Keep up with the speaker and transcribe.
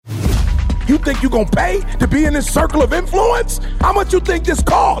You think you gonna pay to be in this circle of influence? How much you think this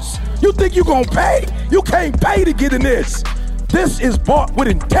costs? You think you gonna pay? You can't pay to get in this. This is bought with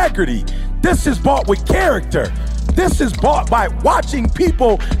integrity. This is bought with character. This is bought by watching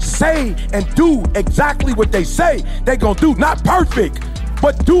people say and do exactly what they say they gonna do. Not perfect,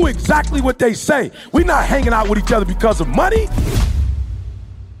 but do exactly what they say. We're not hanging out with each other because of money.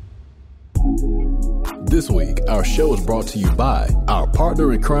 This week, our show is brought to you by our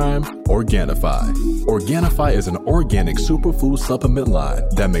partner in crime, Organifi. Organifi is an organic superfood supplement line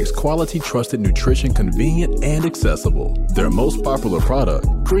that makes quality, trusted nutrition convenient and accessible. Their most popular product,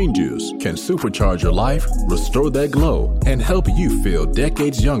 Green Juice, can supercharge your life, restore that glow, and help you feel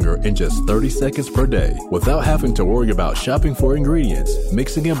decades younger in just 30 seconds per day without having to worry about shopping for ingredients,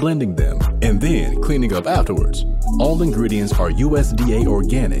 mixing and blending them, and then cleaning up afterwards. All ingredients are USDA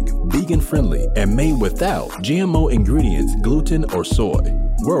organic, vegan-friendly, and made without GMO ingredients, gluten, or soy.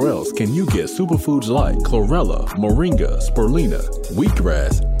 Where else can you get superfoods like chlorella, moringa, spirulina,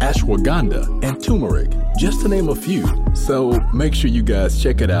 wheatgrass, ashwagandha, and turmeric, just to name a few? So make sure you guys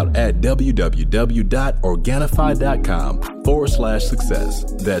check it out at www.organifi.com/success.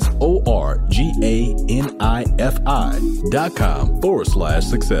 That's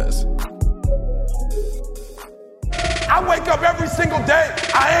ORGANIFI.com/success. I wake up every single day.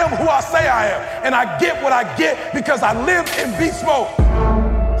 I am who I say I am. And I get what I get because I live in beast mode.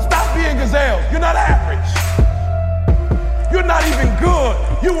 Stop being gazelles. You're not average. You're not even good.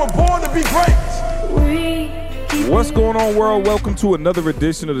 You were born to be great. What's going on, world? Welcome to another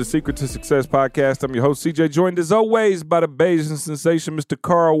edition of the Secret to Success podcast. I'm your host, CJ, joined as always by the Bayesian sensation, Mr.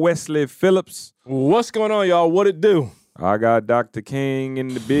 Carl Wesley Phillips. What's going on, y'all? What it do? I got Dr. King in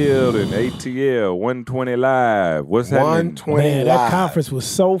the building, ATL 120 Live. What's happening? 120 Man, live. that conference was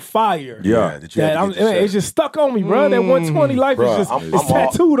so fire. Yeah. It's just stuck on me, bro. That 120 life is just it's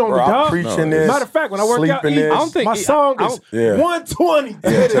tattooed on me, I'm dog. preaching this. Matter of fact, when I work out, sleeping this. I don't think my song is 120.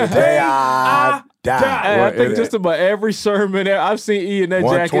 Today I die. Hey, I think just about every sermon I've seen E in that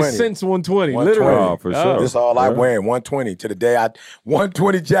jacket 120. since 120. 120. Literally. Oh, for sure. This is all I wear. 120 to the day I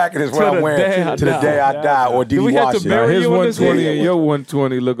 120 jacket is what I'm wearing to the day I die. Or did Do he we have wash to it? Now, bury his you in this 120 video? and your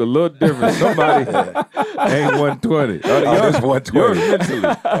 120 look a little different. Somebody ain't 120. this 120. Yours mentally. You know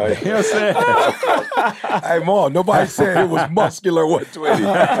what I'm saying? Hey, Mom, nobody said it was muscular 120.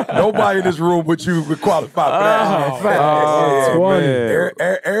 Nobody in this room but you would qualify for that. Oh, man.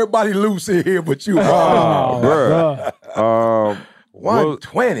 Everybody loose in here but you. Bruh.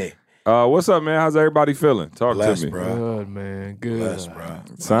 120. What's up, man? How's everybody feeling? Talk Bless, to me. bro. Good, man. Good. Bless, bro.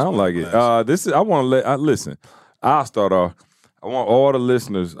 Sound like it. This is. I want to listen. I'll start off. I want all the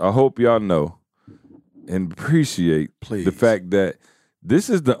listeners. I hope y'all know and appreciate the fact that this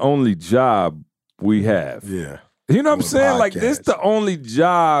is the only job we have. Yeah. You know what I'm saying? Like, podcast. this the only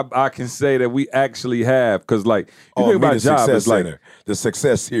job I can say that we actually have. Because, like, you think about the job, Success it's like, Center, the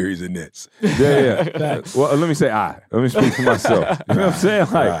Success Series in this. yeah. Well, let me say Let me speak for myself. You know what I'm saying?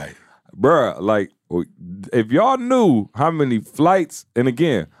 Like, Right. bruh, like, if y'all knew how many flights, and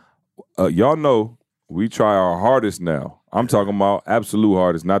again, y'all know we try our hardest now. I'm talking about absolute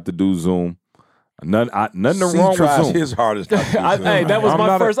hardest, not to do Zoom. Nothing wrong with tries Zoom. his hardest. Not to do Zoom. Hey, that was I'm my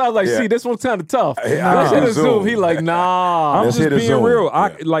not first. I was like, yeah. see, this one's kind of tough. Yeah, Let's hit a Zoom. Zoom. He like, nah. I'm Let's just hit a being Zoom. real.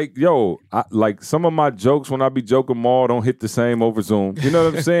 Yeah. Like some of my jokes when I be joking more don't hit the same over Zoom. You know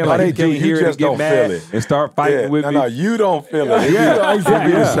what I'm saying? No, Like they he can't do. You hear it and just get don't mad feel it. and start fighting with me. No, you don't feel it. Yeah, It be the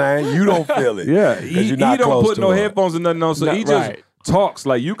yeah. same. You don't feel it. Yeah, 'Cause he you're not don't close put to no it. headphones or nothing on, so No, he just right. talks.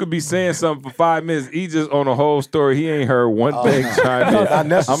 Like, you could be saying something for 5 minutes. He just on a whole story. He ain't heard one thing chime in. Not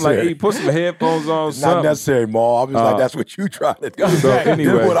necessary. I'm like, hey, put some headphones on. It's something. not necessary, Ma. I'm just like, that's what you trying to do. So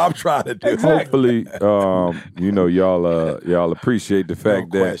anyway. This is what I'm trying to do. Hopefully, y'all appreciate the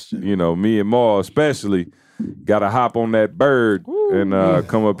fact that question. me and Ma especially got to hop on that bird and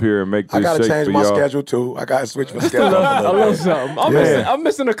come up here and make this I got to shake change for my y'all. schedule, too. I got to switch my schedule up a I little love bit. something. I'm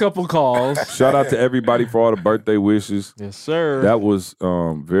missing a couple calls. Shout out to everybody for all the birthday wishes. Yes, sir. That was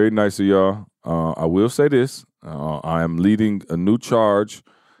very nice of y'all. I will say this. I am leading a new charge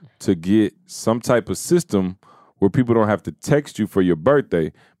to get some type of system where people don't have to text you for your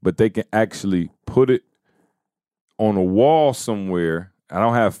birthday, but they can actually put it on a wall somewhere. I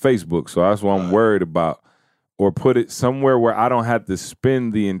don't have Facebook, so that's what I'm worried about. Or put it somewhere where I don't have to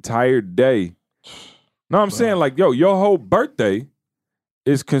spend the entire day. No, I'm saying, like, yo, your whole birthday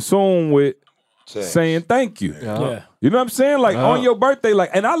is consumed with saying thank you. Yeah. You know what I'm saying? Like, on your birthday,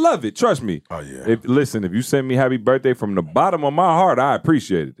 like, and I love it. Trust me. Oh, yeah. If you send me happy birthday from the bottom of my heart, I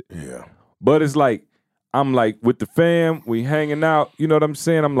appreciated it. Yeah. But it's like, I'm like, with the fam, we hanging out. You know what I'm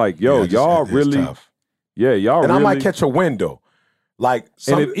saying? I'm like, yo, Yeah, y'all it's really, tough. yeah, y'all And really. I might catch a window. Like,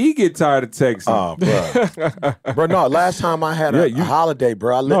 And if E get tired of texting, bro, no. Last time I had a holiday,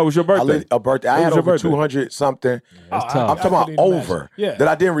 bro. No, it was your birthday. A birthday. I had over 200 something. That's I'm talking about over that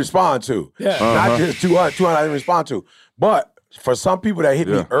I didn't respond to. Yeah. Not just 200 I didn't respond to. But for some people that hit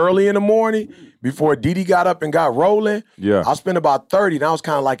me early in the morning before Didi got up and got rolling, I spent about 30. And I was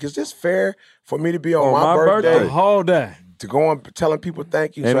kind of like, is this fair for me to be on my birthday? Hold that. To go on telling people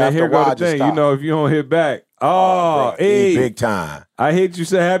thank you. and so then after here a while, go I the just thing. stopped. You know, if you don't hit back, Bro, hey, big time. I hit you,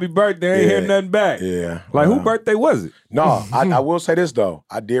 say happy birthday, ain't hear nothing back. Yeah. Like, whose birthday was it? No, I will say this, though.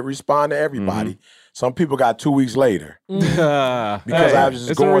 I did respond to everybody. Some people got 2 weeks later because I was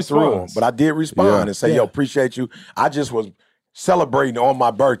just going through them. But I did respond and say, yo, appreciate you. I just was celebrating on my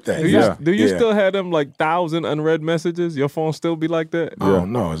birthday. Do you still have them like 1,000 unread messages? Your phone still be like that? I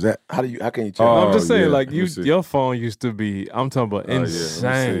don't know. Is that how can you tell? I'm just saying, yeah. like Let me see. your phone used to be. I'm talking about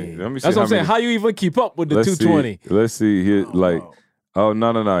insane. Let me see That's what I'm saying. many- How you even keep up with the 220? Let's see here. Like, oh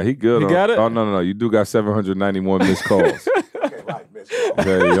no, he good. You got it? Oh no, you do got 791 missed calls.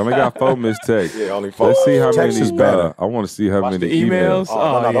 Okay, you only got 4 missed texts. Yeah, only 4. Let's see how Text many. is better. I want to see how many The emails?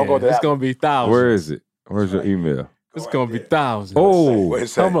 no, don't go to It's that. gonna be thousands. Where is it? Where's your email? It's gonna be thousands. Oh, What it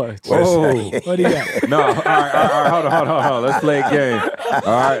say? How much? What it oh. say? What do you got? No, all right, hold on. Let's play a game. All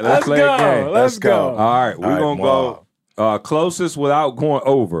right, let's play a game. Let's go. All right, we're All right, gonna go closest without going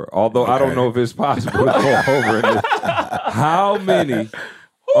over. Although I don't know if it's possible to go over in this. How many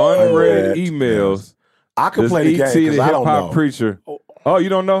unread emails I could does play the E.T. game the because I hip don't hop know. preacher? Oh, you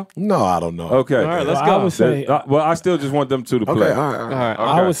don't know? No, I don't know. Okay. All right, let's I go. would say, Well, I still just want them two to play. Okay, all right. All right.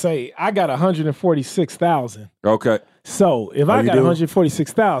 I would say I got 146,000. Okay. So if I you got do?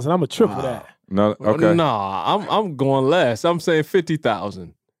 146,000, I'm a triple that. No. Okay. Nah, I'm going less. I'm saying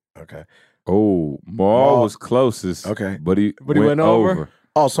 50,000. Okay. Oh, Maul was closest. Okay. But he went over?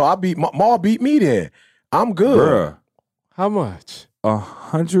 Oh, so I beat Maul beat me then. I'm good. Bruh. How much?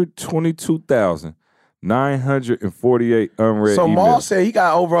 122,948 unread So emails. Maul said he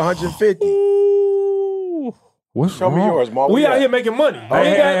got over 150. Ooh. What's Show me wrong? yours, Maul. We What out you here got? making money.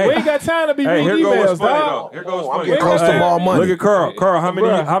 Hey, we ain't got time to be Hey, reading here goes emails, what's funny, dog. though. Here goes I'm funny. getting close to Maul money. Look at Carl. Carl,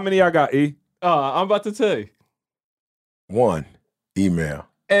 how many I got, E? I'm about to tell you. One email.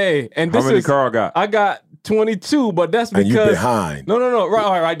 Hey, and How this many is Carl got? I got 22, but that's And you because behind. No.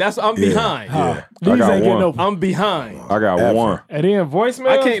 Right. That's I'm behind. Yeah. These I got ain't getting one. no. I'm behind. I got Effort. one. And then voicemail.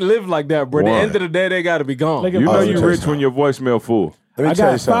 I can't live like that, bro. At the One. end of the day, they got to be gone. Look at You know let me you tell you rich something. when your voicemail full. Let me I tell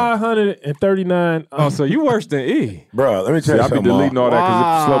you got something. 539. Oh, so you worse than E. Bro, let me tell See, you I be something. deleting Maul. all that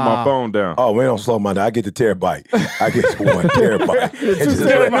because it slow my Wow. phone down. Oh, we don't slow my down. I get the terabyte. I get to 1 terabyte. And just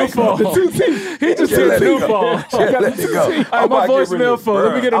Get a let new it go. phone. He just Just get let a it new go. phone. Just let it go. All right, my I'm about to get rid voicemail of this, phone. Let me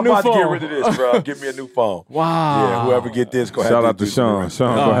bro. get a I'm new about to get phone. rid of this, bro. Give me a new phone. Wow. Yeah, whoever get this, go ahead. Shout out to Sean.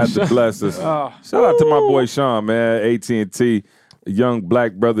 Sean gonna have to bless us. Shout out to my boy Sean, man. AT&T, a young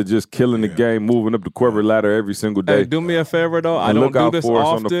black brother just killing the game, moving up the corporate ladder every single day. Hey, do me a favor though. I And don't look do out this for us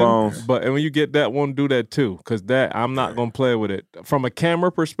often, on the phones. but and when you get that one, do that too, because that I'm not gonna play with it. From a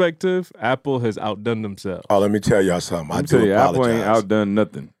camera perspective, Apple has outdone themselves. Oh, let me tell y'all something. I I'm do telling you, Apple apologize. ain't outdone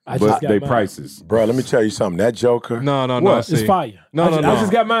nothing. I just But got they mine. prices. Bro, let me tell you something. That Joker. No. What? See. It's fire. No, I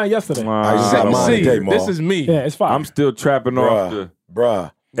just got mine yesterday. I just got mine See, today, Maul. this is me. Yeah, it's fire. I'm still trapping off the Bruh.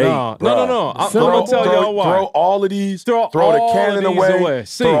 No. I'm Throw- gonna tell y'all why. Throw all of these. Throw the all cannon of these away.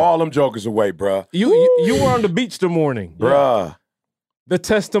 See. Throw all them jokers away, bruh. You were on the beach the morning. Bruh. The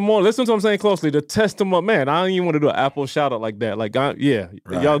testimony. Listen to what I'm saying closely. The testimony. Man, I don't even want to do an Apple shout out like that. Like,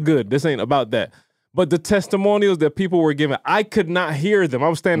 y'all good. This ain't about that. But the testimonials that people were giving, I could not hear them. I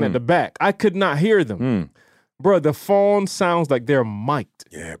was standing at the back. I could not hear them. Bro, the phone sounds like they're mic'd.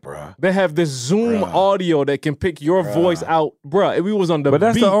 Yeah, bruh. They have this Zoom audio that can pick your voice out. Bro, if we was on the But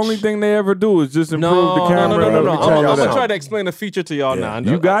that's beach. the only thing they ever do is just improve the camera. No. Let me tell I'm y'all gonna try something. to explain the feature to y'all now.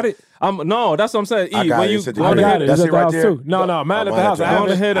 You got it? No, that's what I'm saying. I E, got when it. you It's at the go I crib. got it. That's It's it at the right house there? too. No, mine at mine the at house. the I house.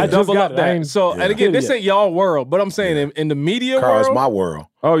 go ahead I and just double got up it. I that. ain't- So, and again, this ain't y'all world, but I'm saying in the media Carl, world, it's my world.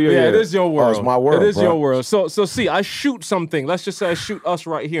 Oh, yeah. it is your world. it's my world, It is bro. your world. So see, I shoot something. Let's just say I shoot us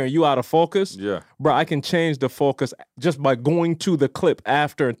right here, and you out of focus. Yeah. Bro, I can change the focus just by going to the clip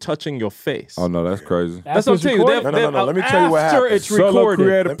after and touching your face. Oh, no, that's crazy. That's what I'm telling you. recorded? No. Let me tell you what After happened. it's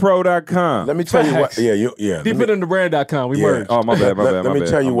recorded. SoloCreatorPro.com. Let me tell you what. Facts. Yeah, yeah. DeepItInTheBrand.com. We Yeah. merged. Oh, my bad. Let me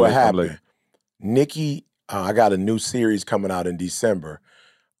tell you I'm what late, I'm happened. late. Nikki, I got a new series coming out in December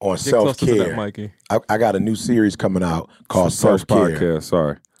on Get closer to that, self-care. Mikey. I got a new series coming out called First Self-Care. podcast,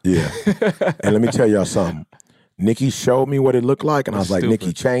 sorry. Yeah. And let me tell y'all something. Nikki showed me what it looked like, and I was like, Stupid.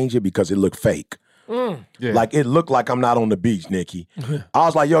 Nikki, change it because it looked fake. Yeah. Like, it looked like I'm not on the beach, Nikki. I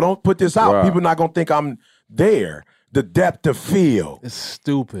was like, yo, don't put this out. Wow. People not going to think I'm there. the depth of field. It's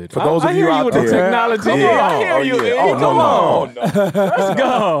stupid. For those of you out with there, the technology. Come on. I hear you. Yeah. Eddie. Come on. Let's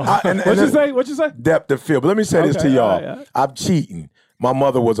go. What you say? Depth of field. But let me say this to y'all. Right. I'm cheating. My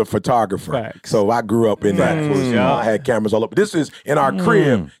mother was a photographer, Facts. so I grew up in that. I had cameras all over. This is in our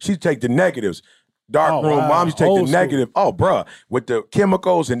crib. She'd take the negatives. Dark room, mom used to take the negative. Oh, bruh, with the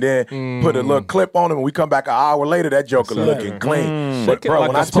chemicals and then put a little clip on them. And we come back an hour later, that joker looking clean. But, bro,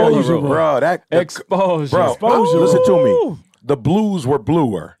 when I tell you, bro, that exposure. Bro, listen to me. The blues were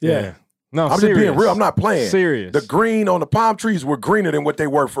bluer. Yeah. No, I'm just being real. I'm not playing. Serious. The green on the palm trees were greener than what they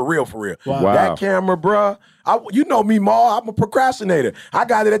were for real, for real. Wow. That camera, bruh. You know me, Ma. I'm a procrastinator. I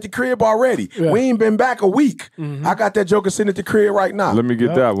got it at the crib already. Yeah. We ain't been back a week. I got that joker sitting at the crib right now. Let me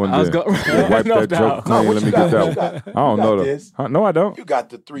get that one. Wipe that joker clean. Let me get that one. I don't know that. No, I don't. You got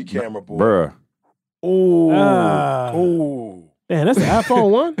the 3-camera, boy. Bruh. Ooh. Man, that's the iPhone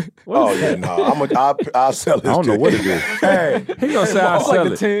 1? Yeah, no. I'll sell it to you. I don't know what it is. Hey. He gonna say I'll sell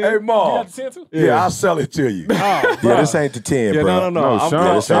it. Hey, Ma. You got the 10 too? Yeah, I'll sell it to you. Yeah, this ain't the 10, bro. No.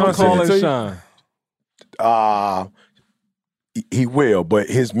 I'm calling Sean. He will, but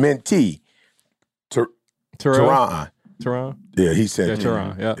his mentee, Teron. Yeah, he sent it.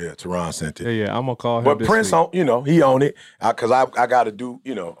 Teron, yeah. Yeah, Teron sent it. Yeah, I'm going to call him. But Prince, he own it because I got to do,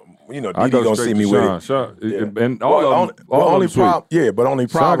 Didi gonna see me with it. And only problem, but only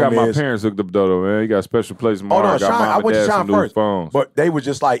problem Sean got is my parents hooked up though, man. He got a special place in my heart. I went to Sean first, phones. but they were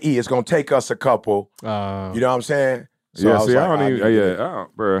just like, it's gonna take us a couple. You know what I'm saying? So I don't even.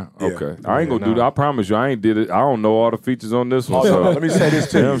 Bro. Okay, I ain't gonna do that. I promise you, I ain't did it. I don't know all the features on this one. So let me say this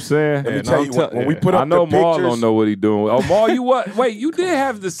to you. You know what I'm saying? Let me tell you, when we put up I know the pictures, Maul don't know what he doing. Oh, Maul, you what? Wait, you did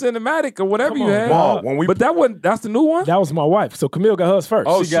have the cinematic or whatever you had. Maul, but that wasn't. That's the new one. That was my wife. So Camille got hers first.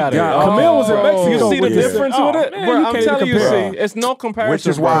 Oh, she got it. Camille was in Mexico. You see the difference with it, man, bro? I'm telling you, it's no comparison. Which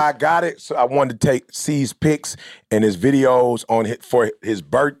is why I got it. So I wanted to take C's pics and his videos for his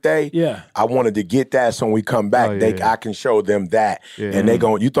birthday. Yeah, I wanted to get that so when we come back, I can show them that. And they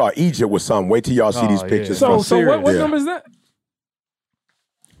going, you thought Egypt was something. Wait till y'all see these pictures. So what number is that?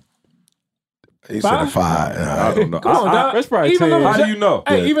 He said a 5. I don't know. Come on, dog. That's probably 10. How do you know?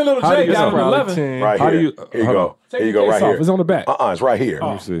 Hey, even little Jay got an 11. Right here. Here you go. Here you go, right here. It's on the back. It's right here.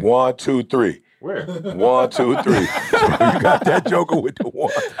 Let me see. 1, 2, 3. Where? 1, 2, 3. You got that joker with the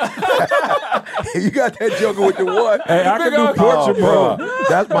 1. You got that joker with the 1. Hey, I can do portrait, bro.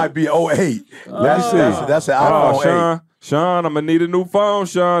 That might be 08. That's an iPhone 8. Sean, I'm gonna need a new phone,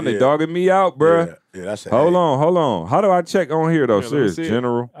 Sean. They dogging me out, bro. Yeah, that's it. Hold on. How do I check on here though? Serious,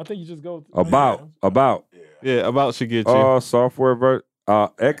 general. I think you just go About. Yeah, about should get you. Software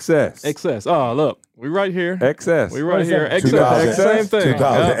XS. XS. Oh, look, we right here. XS. We right here. XS. Same thing.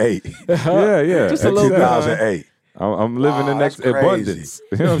 2008. Yeah. Just a little 2008. I'm living in abundance.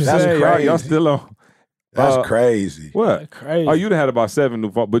 You know what I'm That's saying? crazy. Y'all still on. That's crazy. What? Crazy. Oh, you'd have had about 7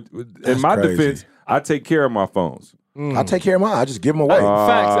 new phones. But in my defense, I take care of my phones. I take care of mine. I just give them away.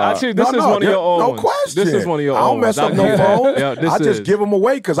 Facts. Actually, this is one of your old ones. No question. This is one of your I don't old mess ones. up no phone. I just is. give them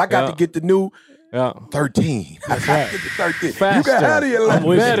away because I got to get the new 13. I got to get the 13. Faster. You can have it. I'm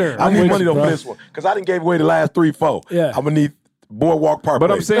better. I need money on this one because I didn't give away the last 3, 4. Yeah. I'm going to need Boardwalk Park.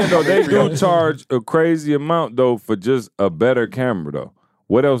 But I'm saying, though, they do charge a crazy amount, though, for just a better camera, though.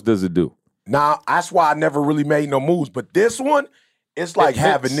 What else does it do? Now, that's why I never really made no moves. But this one, it's like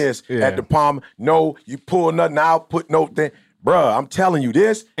having this at the palm. No, you pull nothing out, put no thing. Bruh, I'm telling you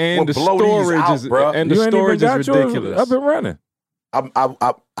this. And the blow storage these out, is bruh. and the storage is ridiculous. Up and running.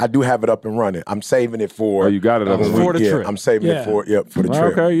 I do have it up and running. I'm saving it for. Oh, you got it up and running. For the trip. I'm saving it for the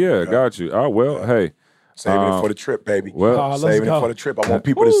trip. Okay, got you. Oh, well, hey. Saving it for the trip, baby. Well, saving it for the trip. I want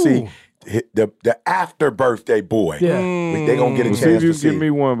people to see the after birthday boy. Yeah. They gonna get a chance see if you to see. give me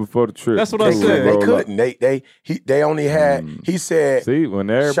one before the trip. That's what I said. They couldn't. They only had. He said. See,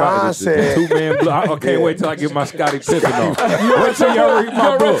 when everybody Sean said, 2-man blue. I can't wait till I get my Scottie Pippen on. Wait till y'all read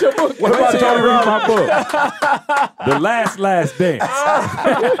my book. What about y'all read my book? The last dance.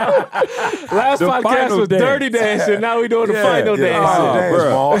 Last podcast was Dirty Dancing. Now we doing the final dance.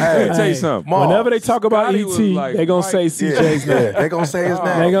 Bro, let me tell you something. Whenever they talk about ET, they gonna say CJ's name. They gonna say his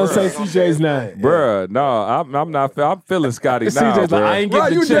name. They gonna say CJ's name. Bruh, no, I'm not. I'm feeling Scotty now, CJ's like, I ain't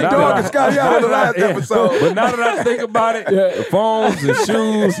getting the check. You dogging Scotty out in the last episode. But now that I think about it, the phones and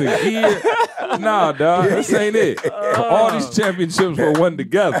shoes and gear, nah, dog, this ain't it. All these championships were won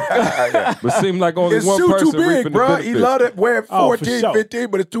together. But seemed like only It's one too person big, reaping the bro. benefits. He loved it wearing 14, sure.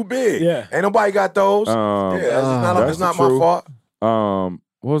 15, but it's too big. Yeah. Ain't nobody got those. That's not my fault.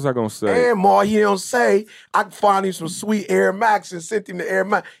 What was I gonna say? And more, he don't say, I can find him some sweet Air Max and sent him to Air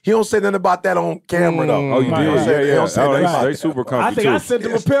Max. He don't say nothing about that on camera, though. Oh, you did? He don't say nothing about they that. super comfy, I think too. I sent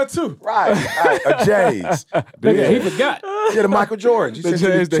him a pair too. Right. A J's. Nigga, he forgot. Yeah, the Michael Jordan. He The sent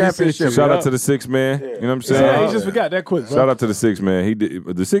him J's the that he sent championship. you. Shout out to the 6 man. You know what I'm saying? Yeah, he just forgot that quick, bro. Shout out to the 6 man. He did.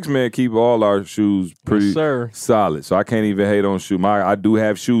 The 6 man keep all our shoes pretty Yes, sir. solid, so I can't even hate on shoe. I do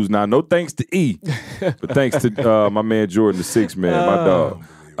have shoes now. No thanks to E, but thanks to my man Jordan, the 6 man, my dog.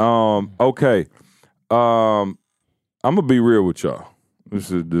 Okay, I'm gonna be real with y'all.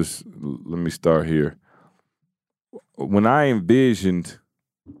 This. Let me start here. When I envisioned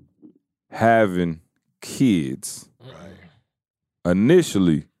having kids,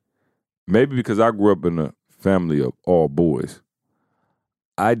 initially, maybe because I grew up in a family of all boys,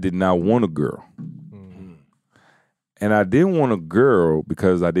 I did not want a girl. And I didn't want a girl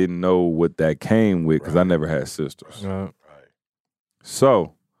because I didn't know what that came with because I never had sisters.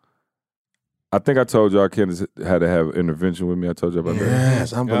 So, I think I told y'all Candace had to have intervention with me. I told you about that.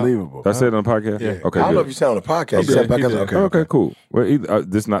 Yes, unbelievable. Did I say it on the podcast? Yeah. Okay, I don't know good. if you said on the podcast. You Okay. said back Okay, cool. Well,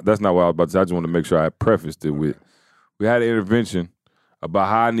 that's not what I was about to say. I just want to make sure I prefaced it with, we had an intervention about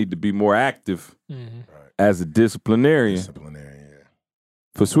how I need to be more active as a disciplinarian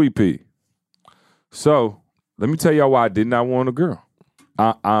for Sweet Pea. So, let me tell y'all why I did not want a girl.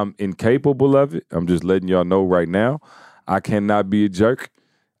 I'm incapable of it. I'm just letting y'all know right now. I cannot be a jerk.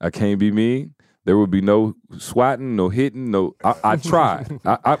 I can't be mean. There will be no swatting, no hitting, no. I try.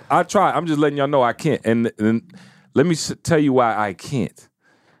 I try. I'm just letting y'all know I can't. And let me tell you why I can't.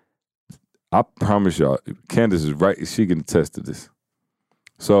 I promise y'all, Candace is right. She can attest to this.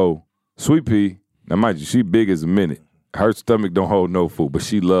 So, Sweet Pea, now mind you, she big as a minute. Her stomach don't hold no food, but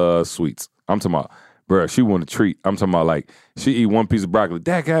she loves sweets. I'm talking about, bruh, she want a treat. I'm talking about like, she eat one piece of broccoli.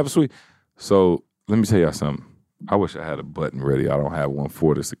 Dad, can I have a sweet? So, let me tell y'all something. I wish I had a button ready. I don't have one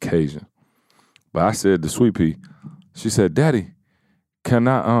for this occasion. But I said to Sweet Pea, she said, Daddy, can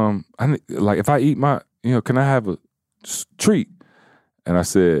I like if I eat my, can I have a treat? And I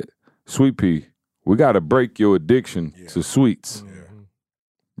said, Sweet Pea, we got to break your addiction to sweets.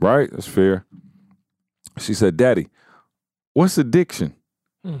 Right? That's fair. She said, Daddy, what's addiction?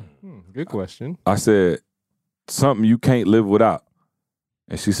 Good question. I said, something you can't live without.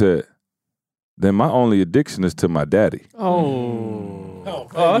 And she said, then my only addiction is to my daddy. Oh,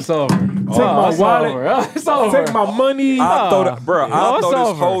 it's over. Take my wallet. It's over. Take my money. I'll throw this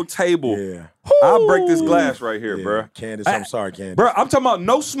over. whole table. Yeah. I'll break this glass right here, bro. Candace, I'm sorry, Candace. Bro, I'm talking about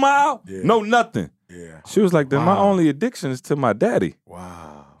no smile, no nothing. Yeah. She was like, then my only addiction is to my daddy.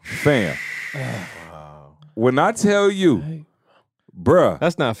 Wow. Fam. When I tell you, bruh.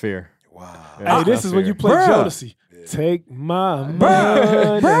 That's not fair. Wow. Hey, this is when you play Bruh. Jodeci. Take my money,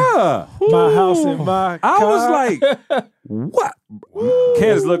 Bruh. my house and my car. I was like, what?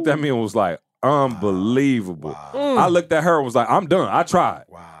 Candace looked at me and was like, unbelievable. I looked at her and was like, I'm done. I tried.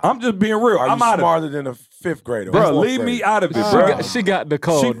 I'm just being real. Are I'm you out of it. smarter than a fifth grader? Bro, Fourth leave grader? me out of it, bro. She got the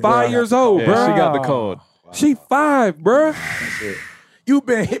code. She 5 years old, Yeah, bro. she got the code. She 5, bro. You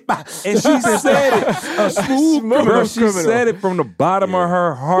been hit by, And she said it. a smooth Bro, criminal. she said it from the bottom of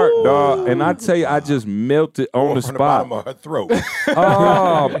her heart, dog. And I tell you, I just melted on the from the spot. bottom of her throat.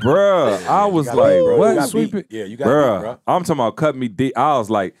 Oh, bruh. I was got like, beat, bro. You what? got Sweep beat. it? Yeah, you got bruh. beat, bro. I'm talking about cut me deep. I was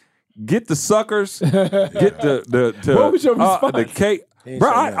like, get the suckers, get the What was your response? the cake. He ain't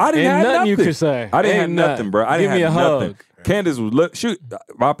Bro, say I nothing. didn't Ain't have nothing nothing. you could say. I didn't Ain't have nothing, bro. I Give didn't me have a nothing. hug. Candace was look.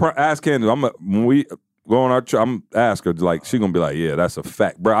 Ask Candace. When we go on our trip, I'm ask her like she gonna be like, yeah, that's a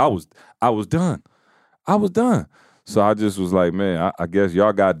fact, bro. I was done. So I just was like, man, I guess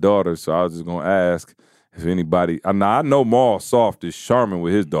y'all got daughters, so I was just gonna ask if anybody. I know Maul Soft is charming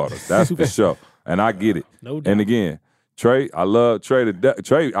with his daughters. That's for sure, and I get it. No doubt. And again, Trey, I love Trey to death.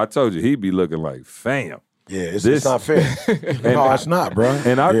 Trey, I told you he'd be looking like, fam. Yeah, it's This- not fair. No, it's not, bro.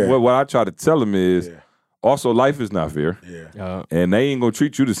 And what I try to tell him is, also life is not fair. Yeah. And they ain't gonna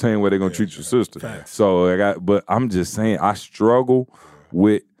treat you the same way they're gonna treat your sister. So but I'm just saying, I struggle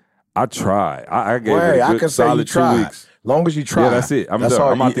with. I try. I gave it a I good can say you solid 2 tried. weeks. Long as you try. Yeah, that's it. I'm That's done.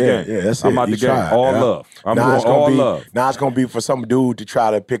 all I'm out the game. Yeah, that's I'm it. out the You game. tried, All yeah. love. I'm now doing it's gonna all be, love. Now it's gonna be for some dude to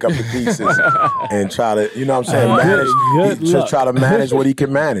try to pick up the pieces and try to, you know what I'm saying, manage. good Just luck. try to manage what he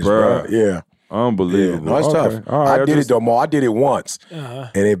can manage, bro. Bruh. Yeah. Unbelievable. No, it's Okay. tough. All right, I did it though, Mo. I did it once, and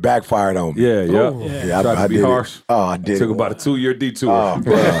it backfired on me. Yeah, yeah. Yeah, Tried to be did harsh. It. Oh, I did Took it. about a 2-year detour. Oh,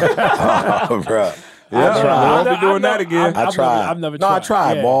 bro. Oh, bro. Yeah, I tried. I won't be doing that again. I tried. I've never No, I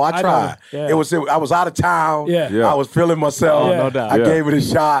tried, Yeah, Mo. I tried. never- yeah. I was out of town. Yeah. Yeah. I was feeling myself. Oh, no doubt. I Yeah. gave it a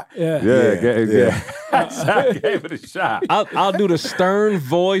shot. Yeah. Yeah. I gave it a shot. I'll do the stern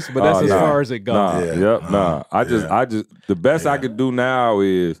voice, but that's as far as it goes. I just the best I could do now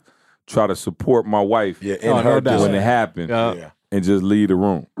is try to support my wife in her when it happened. And just leave the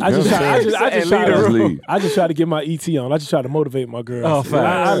room. I just try to get my ET on. I just try to motivate my girls.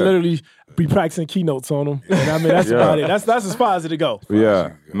 I literally be practicing keynotes on them. And I mean, that's about it. That's as far as it go.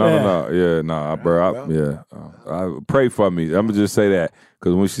 Yeah. No, bro. I pray for me. I'm gonna just say that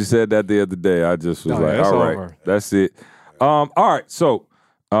because when she said that the other day, I just was like, all right, that's it. All right. So,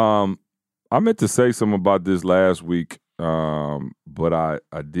 I meant to say something about this last week, but I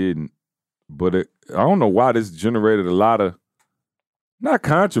didn't. But I don't know why this generated a lot of. Not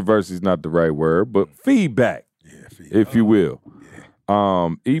controversy is not the right word, but feedback, if you will. I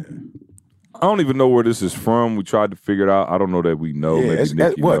don't even know where this is from. We tried to figure it out. I don't know that we know. Yeah, maybe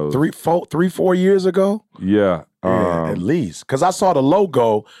Nikki knows. 3-4 years ago? Yeah. At least. Because I saw the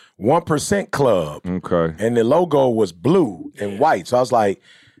logo, 1% Club. Okay. And the logo was blue and white. So I was like,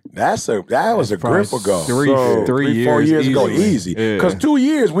 that was a grip ago. 3-4 years ago, easy. Because 2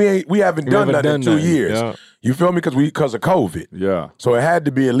 years we haven't done nothing in 2 years. Yeah. You feel me? Because of COVID. Yeah. So it had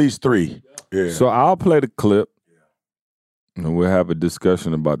to be at least 3. Yeah. So I'll play the clip, and we'll have a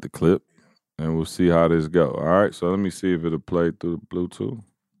discussion about the clip, and we'll see how this go. All right. So let me see if it'll play through the Bluetooth.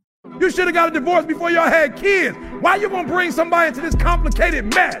 You should have got a divorce before y'all had kids. Why you gonna bring somebody into this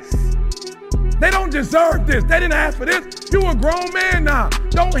complicated mess? They don't deserve this. They didn't ask for this. You a grown man now.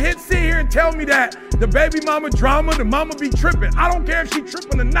 Don't sit here and tell me that the baby mama drama, the mama be tripping. I don't care if she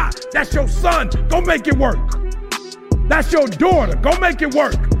tripping or not. That's your son. Go make it work. That's your daughter. Go make it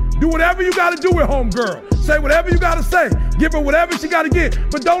work. Do whatever you gotta do with homegirl. Say whatever you gotta say. Give her whatever she gotta get.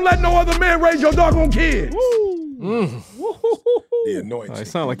 But don't let no other man raise your doggone kids. The annoying. It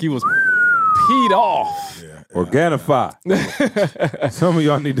sounded like he was peed off. Yeah. Organifi. Some of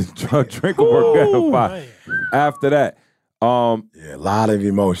y'all need to drink Organifi. After that. A lot of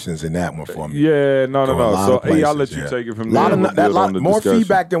emotions in that one for me. Yeah, no. So I'll let you take it from there. More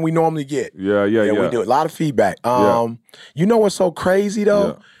feedback than we normally get. Yeah. We do a lot of feedback. You know what's so crazy though?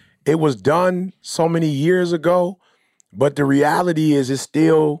 Yeah. It was done so many years ago, but the reality is it's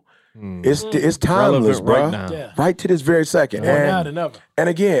still it's timeless, bro. Right to this very second. And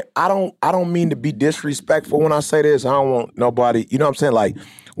again, I don't mean to be disrespectful when I say this. I don't want nobody. You know what I'm saying? Like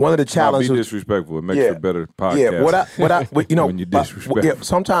one of the challenges. Don't be disrespectful. It makes for better podcast. Yeah. when you disrespectful.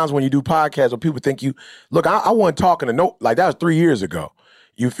 Sometimes when you do podcasts, when people think you look, I wasn't talking to like that was 3 years ago.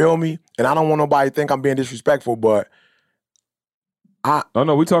 You feel me? And I don't want nobody to think I'm being disrespectful, but.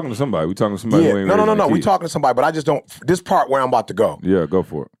 No, we talking to somebody. We talking to somebody. Yeah, no. We talking to somebody, but I just don't. This part where I'm about to go. Yeah, go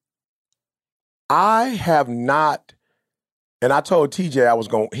for it. I have not, and I told TJ I was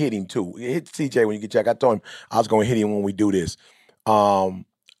going to hit him too. Hit TJ when you get checked. I told him I was going to hit him when we do this.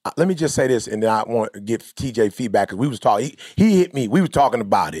 Let me just say this, and then I want to give TJ feedback because we was talking. He hit me. We was talking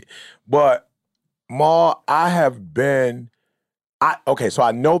about it, but Ma, so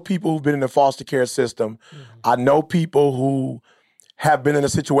I know people who've been in the foster care system. Mm-hmm. I know people who have been in a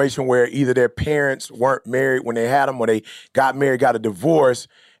situation where either their parents weren't married when they had them, or they got married, got a divorce,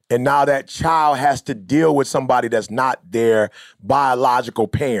 and now that child has to deal with somebody that's not their biological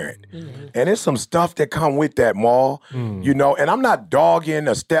parent. Mm-hmm. And there's some stuff that come with that, Ma. You know, and I'm not dogging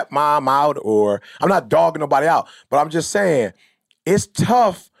a stepmom out, or I'm not dogging nobody out, but I'm just saying it's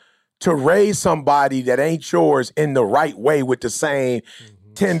tough to raise somebody that ain't yours in the right way with the same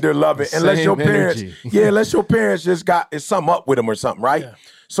tender loving, unless your parents, unless your parents just got something up with them or something, right? Yeah.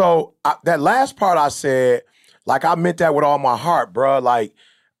 So that last part I said, like I meant that with all my heart, bro. Like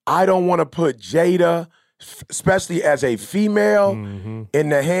I don't want to put Jada, especially as a female, in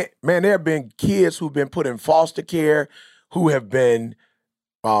the hand. Man, there have been kids who've been put in foster care, who have been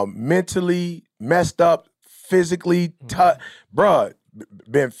mentally messed up, physically, bruh,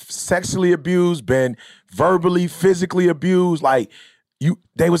 been sexually abused, been verbally, physically abused, like.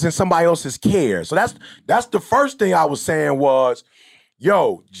 They was in somebody else's care. So that's the first thing I was saying was,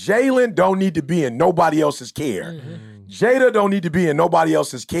 yo, Jalen don't need to be in nobody else's care. Mm-hmm. Jada don't need to be in nobody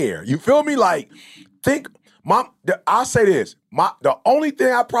else's care. You feel me? Like, I'll say this. The only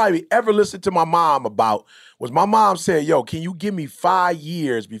thing I probably ever listened to my mom about was my mom said, yo, can you give me 5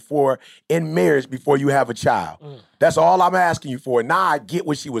 years in marriage before you have a child? That's all I'm asking you for. Now I get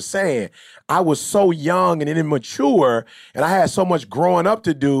what she was saying. I was so young and immature, and I had so much growing up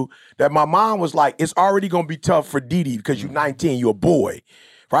to do that my mom was like, it's already going to be tough for Didi because you're 19, you're a boy,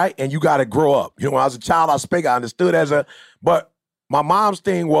 right? And you got to grow up. You know, when I was a child, I understood but my mom's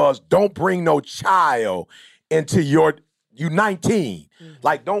thing was, don't bring no child into you 19.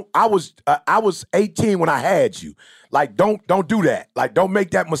 Like, I was 18 when I had you. Like, don't do that. Like, don't make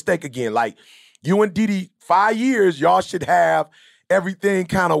that mistake again. Like, you and Didi, 5 years, y'all should have everything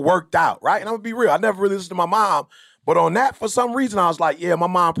kind of worked out, right? And I'm gonna be real. I never really listened to my mom, but on that, for some reason, I was like, yeah, my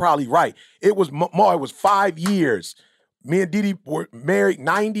mom probably right. It was more. It was 5 years. Me and Didi were married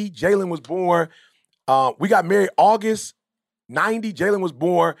 90. Jalen was born. We got married August 90. Jalen was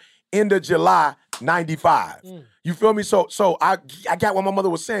born end of July 95. You feel me? So I got what my mother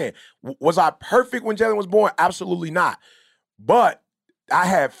was saying. Was I perfect when Jalen was born? Absolutely not. But I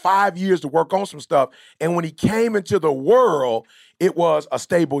had 5 years to work on some stuff. And when he came into the world, it was a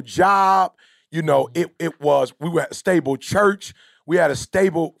stable job. You know, we were at a stable church. We had a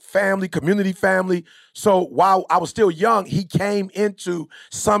stable family, community family. So while I was still young, he came into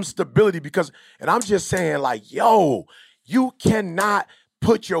some stability and I'm just saying like, yo, you cannot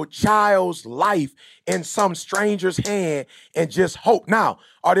put your child's life in some stranger's hand and just hope. Now,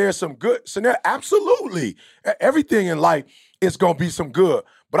 are there some good scenarios? Absolutely. Everything in life is going to be some good.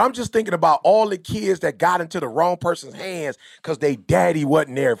 But I'm just thinking about all the kids that got into the wrong person's hands because they daddy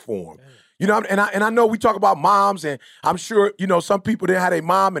wasn't there for them. You know, and I know we talk about moms, and I'm sure, you know, some people didn't have a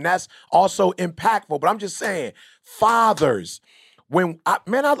mom, and that's also impactful. But I'm just saying, fathers,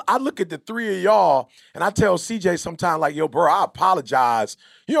 I look at the three of y'all, and I tell CJ sometimes, like, yo, bro, I apologize.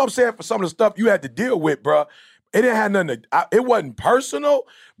 You know what I'm saying, for some of the stuff you had to deal with, bro. It didn't have nothing it wasn't personal,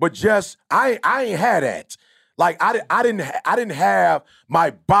 but just, I ain't had that. Like, I didn't have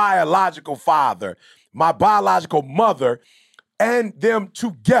my biological father, my biological mother, and them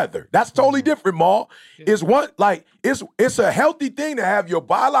together. That's totally different, Maul. It's a healthy thing to have your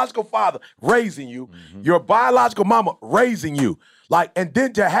biological father raising you, your biological mama raising you, like, and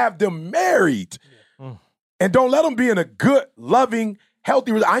then to have them married, and don't let them be in a good, loving,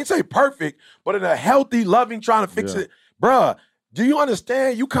 healthy. I ain't say perfect, but in a healthy, loving, trying to fix it, bruh. Do you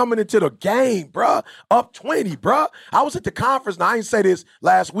understand? You coming into the game, bruh, up 20, bruh. I was at the conference, and I ain't say this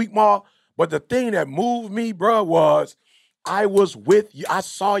last week, Maul, but the thing that moved me, bruh, was I was with you. I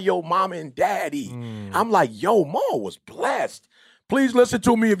saw your mama and daddy. I'm like, yo, Ma was blessed. Please listen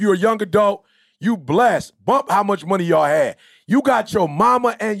to me if you're a young adult. You blessed. Bump how much money y'all had. You got your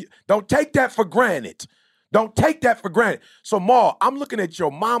mama, and don't take that for granted. Don't take that for granted. So, Ma, I'm looking at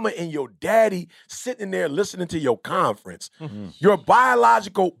your mama and your daddy sitting there listening to your conference. Your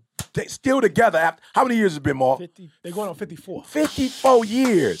biological, they still together. After, how many years has it been, Ma? 50. They're going on 54. 54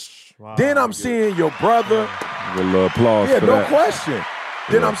 years. Wow, then I'm seeing your brother. A little applause for no that. question.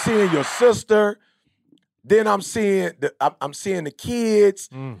 Then I'm seeing your sister. Then I'm seeing the kids.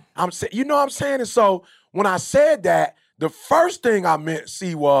 I'm saying, you know what I'm saying? And so when I said that, the first thing I meant to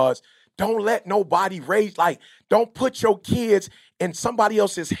see was, don't let nobody raise, like, don't put your kids in somebody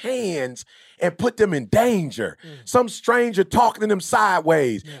else's hands and put them in danger. Some stranger talking to them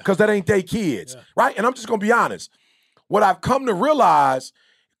sideways because that ain't their kids, right? And I'm just going to be honest. What I've come to realize,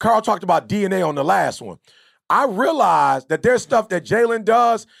 Carl talked about DNA on the last one. I realized that there's stuff that Jalen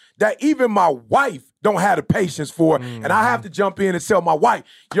does that even my wife don't have the patience for, and I have to jump in and tell my wife,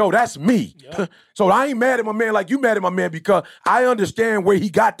 yo, that's me. So I ain't mad at my man like you mad at my man, because I understand where he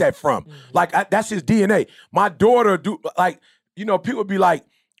got that from. Like, that's his DNA. My daughter people be like,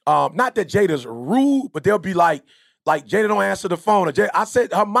 not that Jada's rude, but they'll be like Jada don't answer the phone. Or I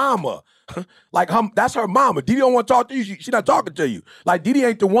said her mama. That's her mama. Didi don't want to talk to you. She not talking to you. Like, Didi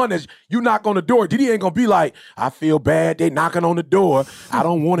ain't the one that you knock on the door. Didi ain't going to be like, I feel bad. They knocking on the door. I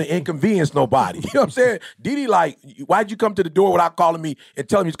don't want to inconvenience nobody. You know what I'm saying? Didi, like, why'd you come to the door without calling me and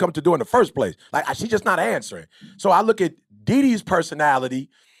telling me to come to the door in the first place? Like, she's just not answering. So I look at Didi's personality,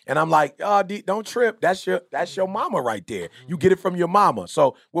 and I'm like, oh, Didi, don't trip. That's your mama right there. You get it from your mama.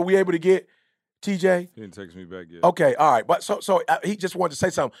 So were we able to get TJ? He didn't text me back yet. Okay, all right. But so he just wanted to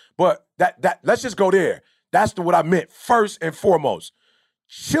say something. But that let's just go there. That's what I meant first and foremost.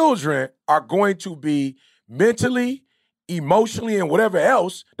 Children are going to be mentally, emotionally, and whatever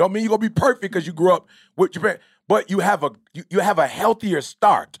else. Don't mean you're gonna be perfect because you grew up with your parents, but you have a healthier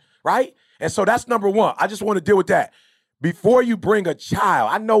start, right? And so that's number one. I just want to deal with that. Before you bring a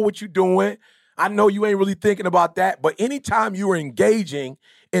child, I know what you're doing. I know you ain't really thinking about that, but anytime you are engaging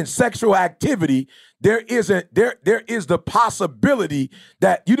in sexual activity, there is the possibility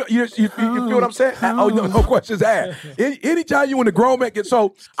that you feel what I'm saying? Oh, no questions asked. Anytime you in the grown man,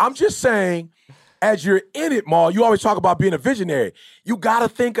 so I'm just saying, as you're in it, Ma, you always talk about being a visionary. You gotta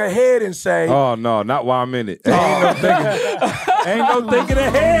think ahead and say, oh no, not while I'm in it. Ain't no thinking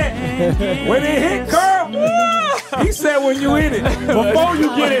ahead. When it hit, Carl. He said when you in it. Before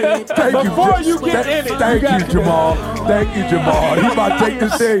you get in it. Before you get in it. Thank you, Jamal. Thank you, Jamal. He about to take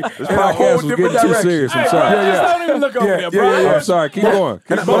this thing This in a whole podcast was different getting too direction. serious. I'm Hey, sorry. bro, just don't even look over there, bro. I'm sorry. Keep going.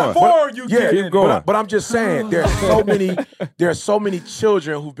 Keep going. Before you get in Keep going. But I'm just saying, there's so many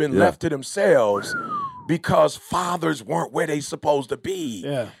children who've been left to themselves because fathers weren't where they supposed to be.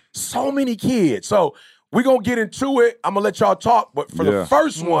 Yeah. So many kids. So we're gonna get into it. I'm gonna let y'all talk. But for the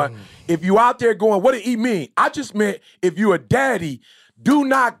first one, if you out there going, what did he mean? I just meant if you a daddy, do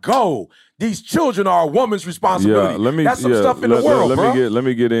not go. These children are a woman's responsibility. That's some stuff in the world, bro. Let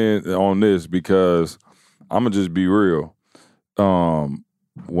me get in on this because I'm gonna just be real.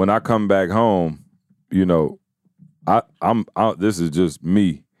 When I come back home, you know, I'm this is just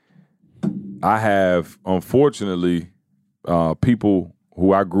me. I have, unfortunately, people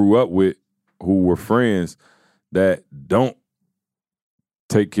who I grew up with who were friends that don't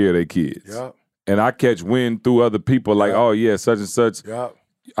take care of their kids. Yep. And I catch wind through other people like, oh, yeah, such and such. Yep.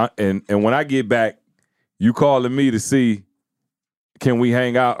 And when I get back, you calling me to see, can we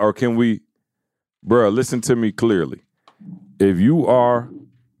hang out or can we, bro, listen to me clearly. If you are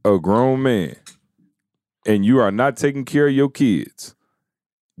a grown man and you are not taking care of your kids,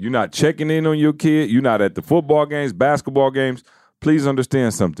 you're not checking in on your kid, you're not at the football games, basketball games, please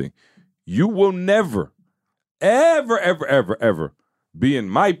understand something. You will never, ever, ever, ever, ever be in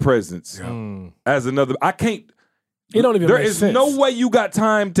my presence as another. I can't. It don't even there make is sense. no way you got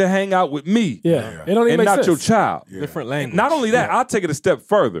time to hang out with me. Yeah. It don't even and make not sense. your child. Different language. Not only that, I'll take it a step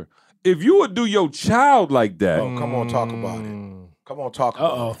further. If you would do your child like that, Oh, come on, talk about it. Come on, talk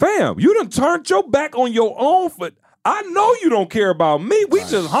about it. fam, you done turned your back on your own foot. I know you don't care about me. We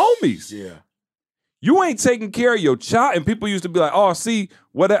just homies. Yeah. You ain't taking care of your child. And people used to be like, oh, see,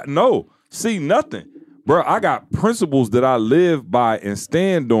 what? No, see nothing. Bro, I got principles that I live by and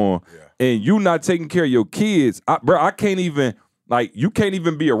stand on. And you not taking care of your kids. I can't even, like, you can't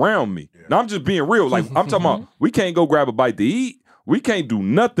even be around me. Now, I'm just being real. Like, I'm talking about, we can't go grab a bite to eat. We can't do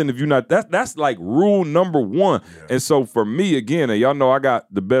nothing if you're not, that's like rule number one. And so for me, again, and y'all know I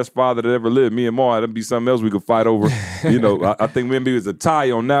got the best father that ever lived. Me and Ma, that'd be something else we could fight over. You know, I think maybe it was a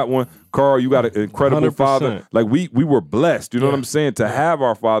tie on that one. Carl, you got an incredible 100%. father. Like we were blessed, you know what I'm saying, to have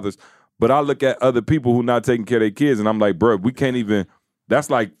our fathers. But I look at other people who not taking care of their kids and I'm like, bro, we can't even,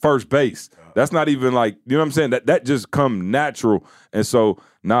 that's like first base. That's not even like, you know what I'm saying? That just come natural. And so,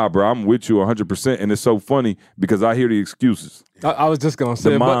 nah, bro, I'm with you 100%. And it's so funny because I hear the excuses. I was just gonna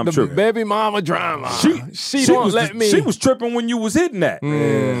say, mom but the tripping. baby mama drama. She don't let me. She was tripping when you was hitting that.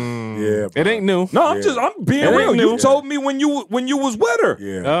 Yeah. It ain't new. No, I'm being It ain't real. new. You told me when you was with her.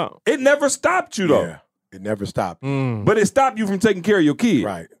 Yeah. It never stopped you though. Yeah. It never stopped. But it stopped you from taking care of your kid.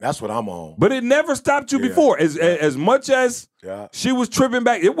 Right. That's what I'm on. But it never stopped you before. As much as she was tripping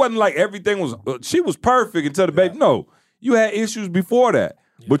back, it wasn't like everything was, she was perfect until the baby. No, you had issues before that.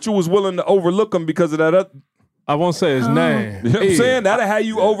 But you was willing to overlook them because of that. I won't say his name. You know what I'm saying? That'll have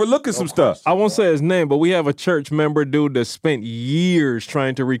you overlooking some stuff. I won't say his name, but we have a church member, dude, that spent years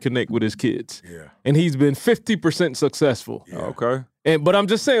trying to reconnect with his kids. Yeah. And he's been 50% successful. Okay. But I'm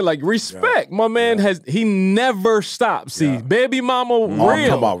just saying, like, respect. My man he never stopped. See, baby mama, real. I'm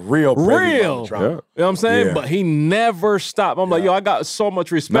talking about real. baby mama drama. Yeah. You know what I'm saying? Yeah. But he never stopped. I'm like, yo, I got so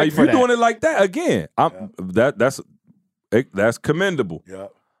much respect Now, if for you're that. doing it like that, again, that's commendable. Yeah.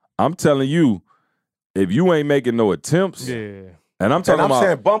 I'm telling you, if you ain't making no attempts, and I'm talking about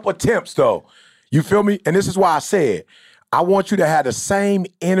saying bump attempts though. You feel me? And this is why I said I want you to have the same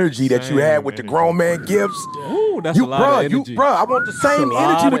energy that you had with the grown man gifts. Ooh, that's a lot of energy. I want the same That's a lot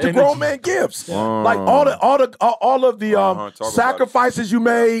energy of with the grown man gifts. Like all of the sacrifices you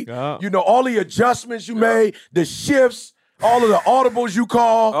made, you know, all the adjustments you made, the shifts. All of the audibles you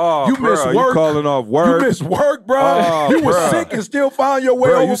call, you miss work. You calling off work. You miss work, bro. You were sick and still found your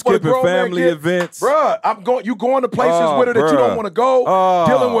way over you for the skipping grown man family kid. events. Bro, you going to places with her that you don't want to go,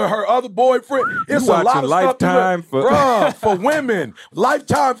 dealing with her other boyfriend. It's a lot of Lifetime stuff for women.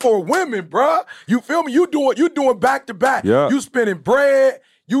 Lifetime for women, bro. You feel me? You doing back to back. Yeah. You spending bread.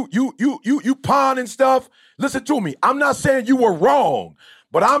 You pawning stuff. Listen to me. I'm not saying you were wrong.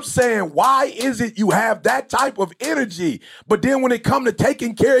 But I'm saying, why is it you have that type of energy, but then when it come to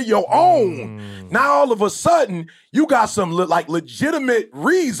taking care of your own, now all of a sudden you got some like legitimate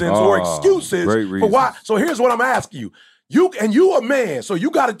reasons or excuses for why. So here's what I'm asking you. You a man, so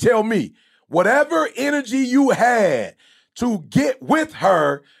you got to tell me whatever energy you had to get with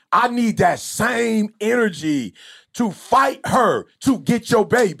her, I need that same energy to fight her to get your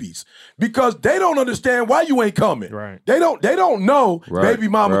babies, because they don't understand why you ain't coming. Right. They don't know baby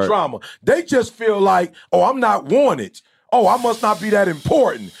mama drama. They just feel like, oh, I'm not wanted. Oh, I must not be that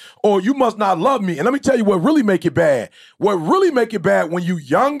important. or you must not love me. And let me tell you what really make it bad. What really make it bad when you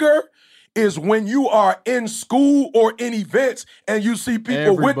younger is when you are in school or in events and you see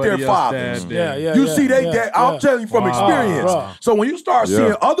people with their fathers. You see they dad. I'm telling you from experience. So when you start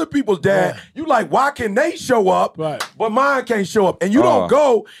seeing other people's dad, you like, why can they show up, but mine can't show up? And you don't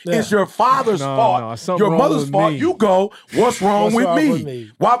go, it's your father's fault, your mother's fault. You go, what's wrong with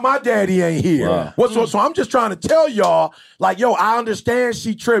me? Why my daddy ain't here? So I'm just trying to tell y'all, like, yo, I understand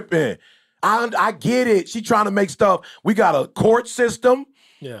she tripping. I get it. She trying to make stuff. We got a court system.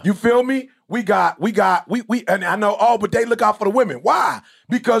 You feel me? We and I know, but they look out for the women. Why?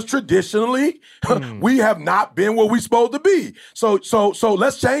 Because traditionally, we have not been where we supposed to be. So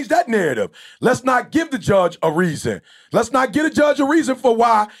let's change that narrative. Let's not give the judge a reason. Let's not give the judge a reason for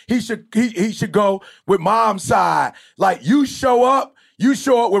why he should go with mom's side. Like, you show up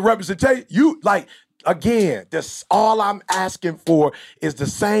with representation. Again, that's all I'm asking for is the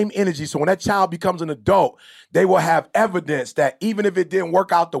same energy. So when that child becomes an adult, they will have evidence that even if it didn't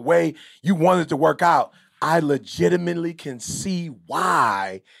work out the way you wanted it to work out, I legitimately can see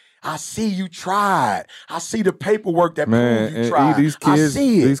why. I see you tried. I see the paperwork that proves you tried. I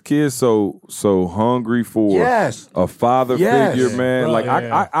see it. These kids so hungry for a father figure, man.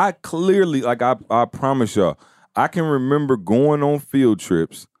 Bro, I clearly, I promise y'all, I can remember going on field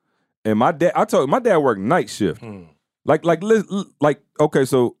trips. And my dad, my dad worked night shift. Okay,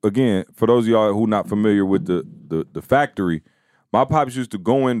 so again, for those of y'all who not familiar with the factory, my pops used to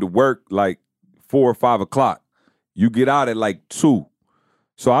go into work like 4 or 5 o'clock. You get out at like 2.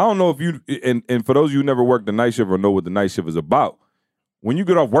 So I don't know if you, and for those of you who never worked the night shift or know what the night shift is about, when you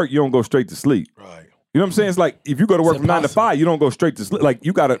get off work, you don't go straight to sleep. Right. You know what I'm saying? It's like if you go to work from 9 to 5, you don't go straight to sleep. Like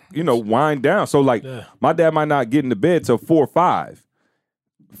you gotta, wind down. So my dad might not get into bed till 4 or 5.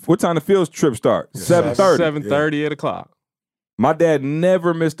 What time the field trip start? 7:30. 7:30, 8 o'clock. My dad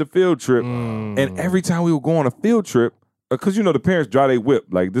never missed a field trip. And every time we would go on a field trip, because the parents drive their whip.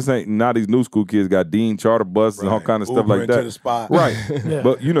 Like this ain't, now these new school kids got Dean charter buses and all kind of stuff like that. To the spot. Right.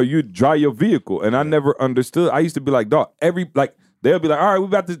 But you drive your vehicle. And I never understood. I used to be like, dog, they'll be like, all right, we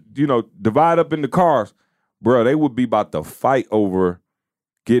about to, divide up into cars. Bro, they would be about to fight over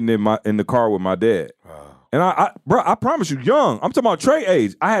getting in the car with my dad. And I promise you, young, I'm talking about Trey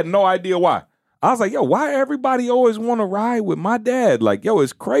age, I had no idea why. I was like, yo, why everybody always want to ride with my dad? Like, yo,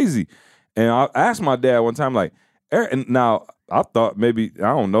 it's crazy. And I asked my dad one time, like, and now I thought maybe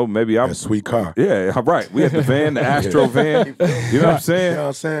I'm a sweet car. Yeah, right. We had the van, the Astro van. You know what I'm saying? You know what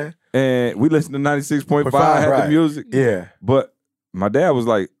I'm saying? And we listened to 96.5, had the music. Yeah. But my dad was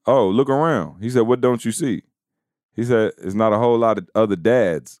like, oh, look around. He said, what don't you see? He said, it's not a whole lot of other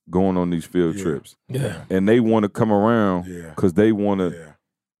dads going on these field trips. Yeah. And they want to come around because they want to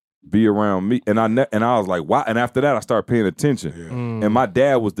be around me. And I was like, why? And after that, I started paying attention. And my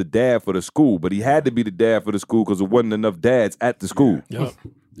dad was the dad for the school, but he had to be the dad for the school because there wasn't enough dads at the school. Yep.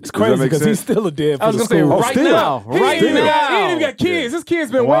 It's crazy because he's still a dad for the school. I was going to say, right now. He ain't even got kids. His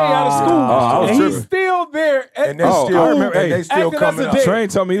kid's been way out of school. And he's still there. And they still coming up. Train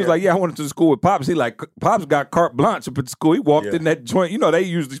told me, he was like, I went to school with Pops. He like, Pops got carte blanche up at the school. He walked in that joint. They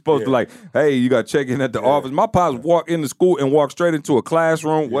usually supposed to like, hey, you got to check in at the office. My Pops walk into school and walk straight into a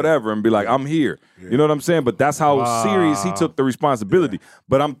classroom, whatever, and be like, I'm here. You know what I'm saying? But that's how serious he took the responsibility.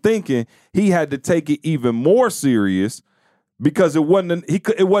 But I'm thinking he had to take it even more serious because it wasn't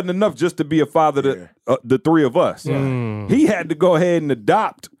enough just to be a father to the three of us. He had to go ahead and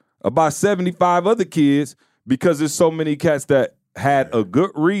adopt about 75 other kids because there's so many cats that had a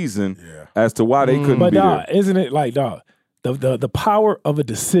good reason as to why they couldn't be there. Isn't it like, the power of a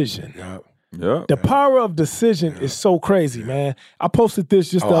decision? Yeah. The power of decision is so crazy, man. I posted this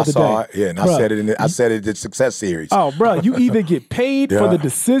just the other day. Yeah, and I said it. I said it in the Success Series. Oh, bro, you either get paid for the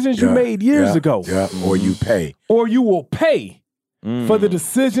decisions you made years ago, or you pay, or you will pay for the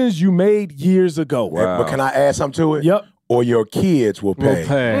decisions you made years ago. Wow. But can I add something to it? Yep. Or your kids will pay.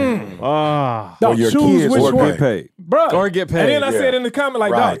 Or your kids will get paid. Bro. Or get paid. And then I said in the comment,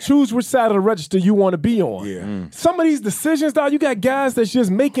 like, dog, choose which side of the register you want to be on. Yeah. Some of these decisions, dog, you got guys that's just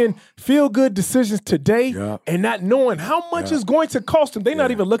making feel-good decisions today and not knowing how much it's going to cost them. They're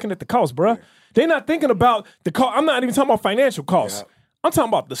not even looking at the cost, bro. They're not thinking about the cost. I'm not even talking about financial costs. I'm talking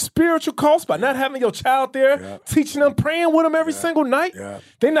about the spiritual cost by not having your child there, teaching them, praying with them every single night.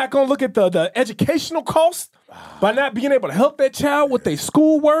 They're not going to look at the educational cost by not being able to help that child with their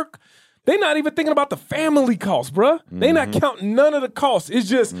schoolwork. They're not even thinking about the family costs, bruh. They're not counting none of the costs. It's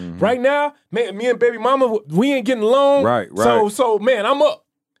just right now, man, me and baby mama, we ain't getting along. Right. So man, I'm up.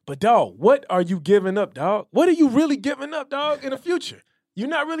 But dog, what are you giving up, dog? What are you really giving up, dog, in the future? You're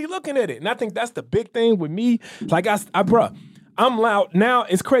not really looking at it. And I think that's the big thing with me. Like, bruh, I'm loud. Now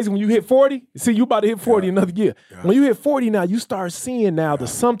it's crazy when you hit 40. See, you about to hit 40 another year. Yeah. When you hit 40 now, you start seeing now the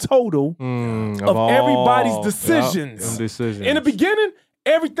sum total of everybody's decisions. In the beginning,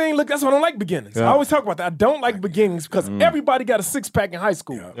 everything, look, that's why I don't like beginnings. I always talk about that. I don't like beginnings because everybody got a six-pack in high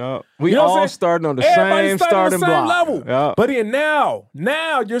school. We all starting on the same starting block. Level. But then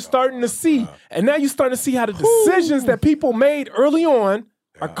now you're starting to see, and now you're starting to see how the decisions that people made early on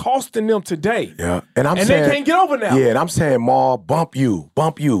are costing them today. Yeah. And I'm saying they can't get over now. Yeah, and I'm saying, Ma, bump you.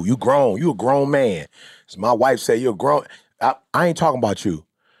 You grown. You a grown man. So my wife said you're grown. I ain't talking about you.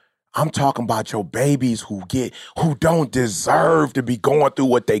 I'm talking about your babies who don't deserve to be going through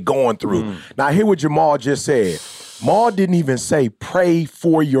what they going through. Now, hear what Jamal just said. Ma didn't even say pray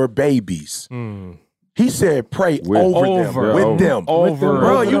for your babies. He said pray with them.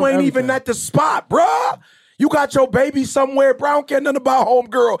 Bro, you ain't even at the spot, bro. You got your baby somewhere, bro. I don't care nothing about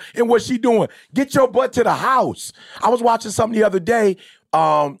homegirl and what she doing. Get your butt to the house. I was watching something the other day.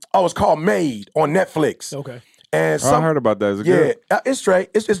 It's called Made on Netflix. Okay. And I heard about that. Is it good? It's straight.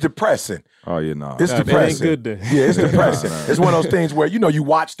 It's depressing. Oh, yeah, no. It's depressing. Ain't good Yeah, it's depressing. It's one of those things where, you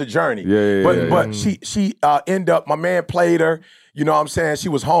watch the journey. But she ended up, my man played her. You know what I'm saying? She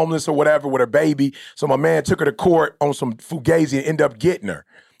was homeless or whatever with her baby. So my man took her to court on some fugazi and ended up getting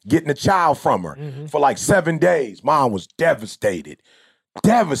the child from her for like 7 days. Mom was devastated.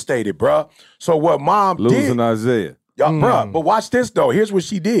 Devastated, bruh. So what mom Losing Isaiah. Bruh, but watch this, though. Here's what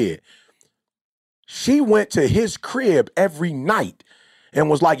she did. She went to his crib every night and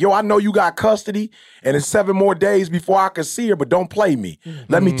was like, yo, I know you got custody, and it's 7 more days before I can see her, but don't play me.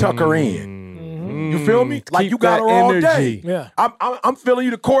 Let me tuck her in. You feel me? Like, you got her all day. Yeah. I'm feeling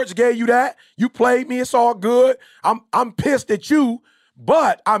you. The courts gave you that. You played me. It's all good. I'm pissed at you,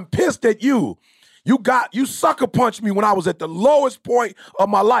 but I'm pissed at you. You sucker punched me when I was at the lowest point of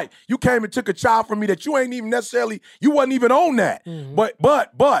my life. You came and took a child from me that you ain't even necessarily, you wasn't even on that. But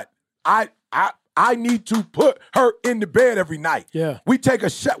I need to put her in the bed every night. Yeah. We take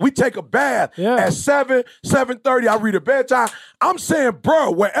a bath at 7:30. I read a bedtime. I'm saying,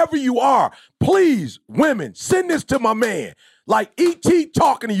 bro, wherever you are, please, women, send this to my man. Like E.T.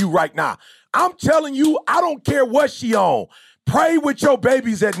 talking to you right now. I'm telling you, I don't care what she on. Pray with your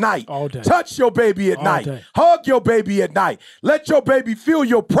babies at night. All day. Touch your baby at All night. day. Hug your baby at night. Let your baby feel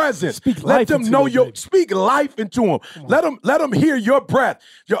your presence. Let them know speak life into them. Let them hear your breath,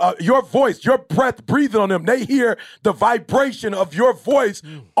 your voice, your breath breathing on them. They hear the vibration of your voice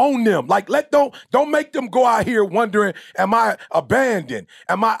on them. Like don't make them go out here wondering, am I abandoned?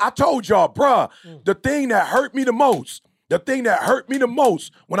 I told y'all, bruh, the thing that hurt me the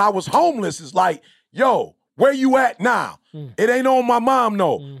most when I was homeless is like, yo, where you at now? It ain't on my mom,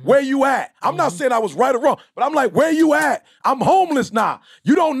 no. Where you at? I'm not saying I was right or wrong, but I'm like, where you at? I'm homeless now.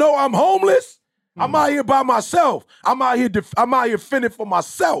 You don't know I'm homeless? I'm out here by myself. I'm out here fending for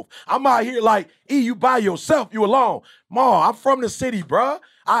myself. I'm out here like, you by yourself, you alone. Ma, I'm from the city, bruh.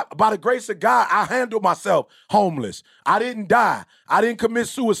 By the grace of God, I handled myself homeless. I didn't die. I didn't commit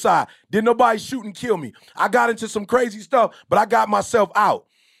suicide. Didn't nobody shoot and kill me. I got into some crazy stuff, but I got myself out.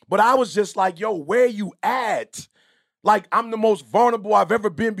 But I was just like, yo, where you at? Like, I'm the most vulnerable I've ever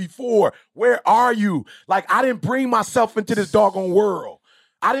been before. Where are you? Like, I didn't bring myself into this doggone world.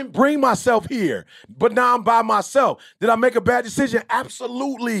 I didn't bring myself here, but now I'm by myself. Did I make a bad decision?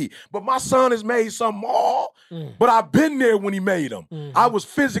 Absolutely. But my son has made some more, but I've been there when he made them. I was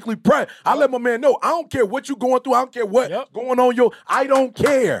physically present. I let my man know, I don't care what you're going through. I don't care what going on. I don't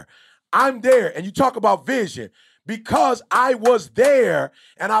care. I'm there. And you talk about vision. Because I was there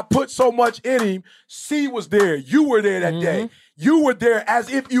and I put so much in him, C was there. You were there that day. You were there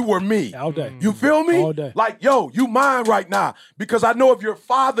as if you were me. All day. You feel me? All day. Like, yo, you mine right now. Because I know if your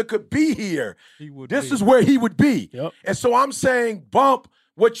father could be here, this is where he would be. Yep. And so I'm saying bump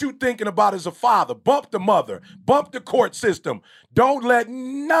what you thinking about as a father. Bump the mother. Bump the court system. Don't let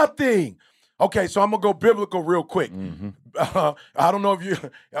nothing. Okay, so I'm going to go biblical real quick. I don't know if you,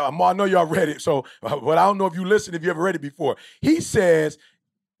 I know y'all read it, so, but I don't know if you listened, if you ever read it before. He says,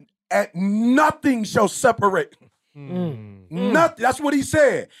 nothing shall separate. Nothing. That's what he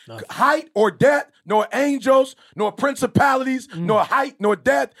said. Nothing. Height or depth, nor angels, nor principalities, nor height, nor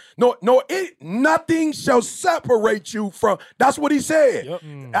depth, nothing shall separate you from. That's what he said.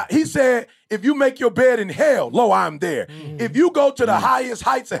 Yep. He said, if you make your bed in hell, lo, I'm there. If you go to the highest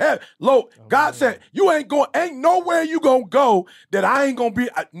heights of heaven, lo, God said, ain't nowhere you gonna go that I ain't gonna be,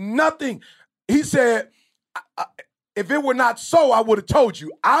 nothing. He said, if it were not so, I would have told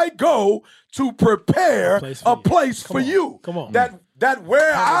you. I go to prepare a place for you. Come on. That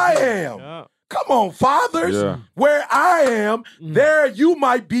where I am. Yeah. Come on, fathers. Yeah. Where I am, there you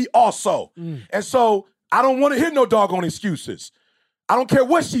might be also. And so I don't want to hear no doggone excuses. I don't care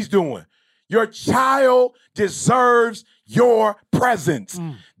what she's doing. Your child deserves your presence.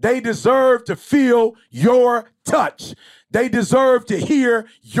 They deserve to feel your touch. They deserve to hear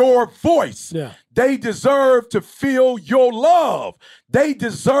your voice. Yeah. They deserve to feel your love. They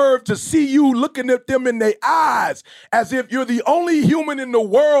deserve to see you looking at them in their eyes as if you're the only human in the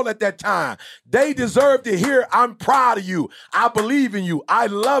world at that time. They deserve to hear, I'm proud of you. I believe in you. I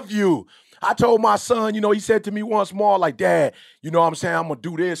love you. I told my son, he said to me once more, like, Dad, you know what I'm saying? I'm going to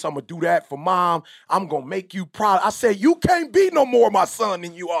do this. I'm going to do that for Mom. I'm going to make you proud. I said, you can't be no more my son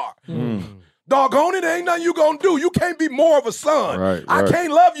than you are. Doggone it, ain't nothing you going to do. You can't be more of a son. Right, I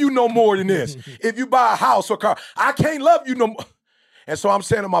can't love you no more than this. If you buy a house or car, I can't love you no more. And so I'm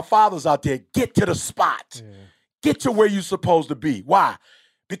saying to my fathers out there, get to the spot. Yeah. Get to where you're supposed to be. Why?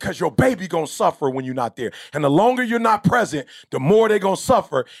 Because your baby gonna suffer when you're not there. And the longer you're not present, the more they're gonna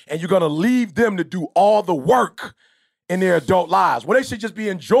suffer, and you're gonna leave them to do all the work in their adult lives. Well, they should just be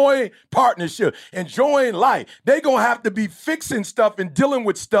enjoying partnership, enjoying life. They're gonna have to be fixing stuff and dealing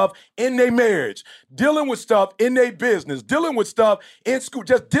with stuff in their marriage, dealing with stuff in their business, dealing with stuff in school,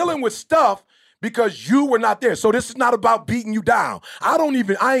 just dealing with stuff because you were not there. So this is not about beating you down. I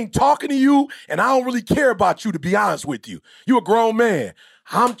ain't talking to you, and I don't really care about you, to be honest with you. You a grown man.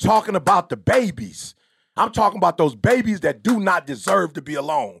 I'm talking about the babies. I'm talking about those babies that do not deserve to be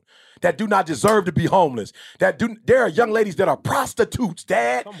alone, that do not deserve to be homeless. There are young ladies that are prostitutes,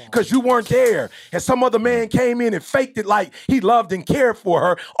 Dad, because you weren't there. And some other man came in and faked it like he loved and cared for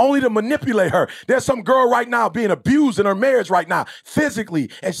her, only to manipulate her. There's some girl right now being abused in her marriage right now, physically,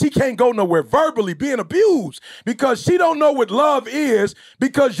 and she can't go nowhere, verbally being abused because she don't know what love is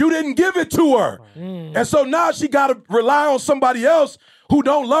because you didn't give it to her. And so now she got to rely on somebody else who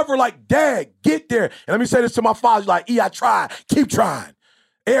don't love her like, Dad, get there. And let me say this to my father, like, I tried, keep trying.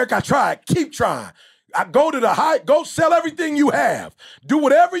 Eric, I tried, keep trying. I go to the height, go sell everything you have. Do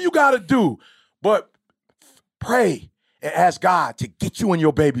whatever you got to do. But pray and ask God to get you in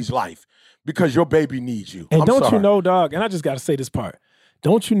your baby's life because your baby needs you. And don't you know, dog, and I just got to say this part,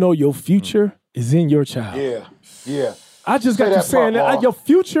 don't you know your future is in your child? Yeah. I just got you saying that your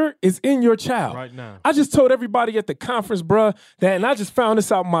future is in your child. Right now. I just told everybody at the conference, bruh, that, and I just found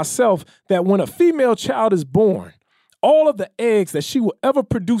this out myself, that when a female child is born, all of the eggs that she will ever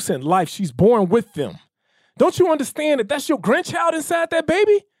produce in life, she's born with them. Don't you understand that that's your grandchild inside that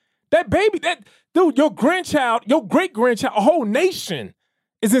baby? That baby, your grandchild, your great-grandchild, a whole nation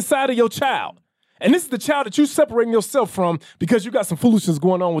is inside of your child. And this is the child that you separating yourself from because you got some foolishness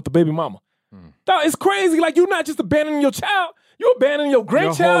going on with the baby mama. Dog, it's crazy. Like, you're not just abandoning your child. You're abandoning your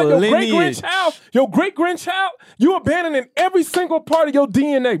grandchild, your great-grandchild, your great-grandchild. You're abandoning every single part of your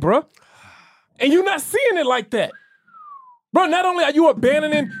DNA, bro. And you're not seeing it like that. Bro, not only are you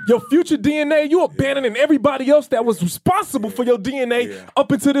abandoning your future DNA, you're abandoning everybody else that was responsible for your DNA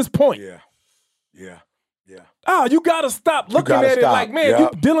up until this point. Yeah. You got to stop looking at it like, man, you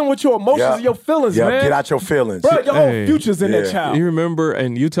dealing with your emotions and your feelings, man. Get out your feelings. Bro, your whole future's in that child. You remember,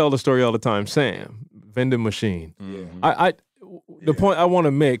 and you tell the story all the time, Sam, vending machine. The point I want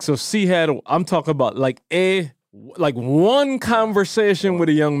to make, so I'm talking about like one conversation with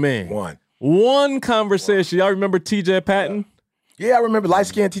a young man. One conversation. Y'all remember TJ Patton? Yeah, I remember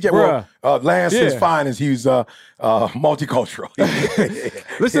light-skinned TJ. Well, Lance is fine as he's multicultural.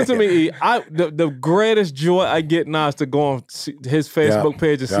 Listen to me, E. The greatest joy I get now is to go on his Facebook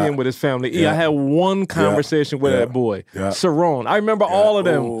page and see him with his family. E, I had one conversation with that boy, Saron. I remember all of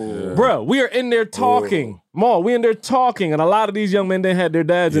them. Bro, we are in there talking. We in there talking, and a lot of these young men, they had their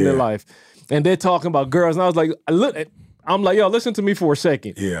dads in their life, and they're talking about girls, and I was like, I'm like, yo, listen to me for a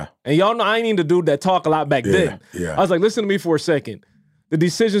second. And y'all know I ain't even the dude that talk a lot back then. I was like, listen to me for a second. The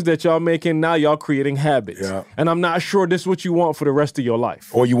decisions that y'all making, now y'all creating habits. And I'm not sure this is what you want for the rest of your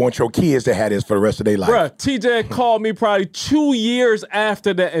life. Or you want your kids to have this for the rest of their life. Bruh, TJ called me probably 2 years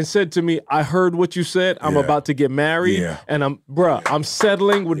after that and said to me, I heard what you said. I'm about to get married. And I'm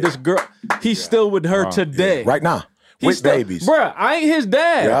settling with this girl. He's still with her today. Right now. With babies. Bruh, I ain't his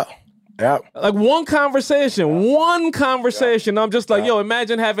dad. Like one conversation. I'm just like, yo,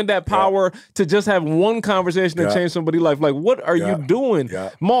 imagine having that power to just have one conversation and change somebody's life. Like, what are you doing?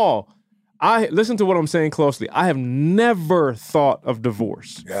 Maul, I listen to what I'm saying closely. I have never thought of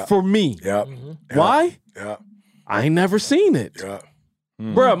divorce for me. Why? I ain't never seen it.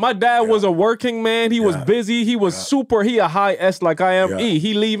 Bruh, my dad was a working man. He was busy. He was he a high S like I am. E.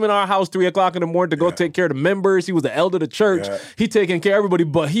 He leaving our house 3 o'clock in the morning to go take care of the members. He was the elder of the church. He taking care of everybody,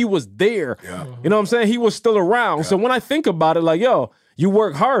 but he was there. You know what I'm saying? He was still around. So when I think about it, like, yo, you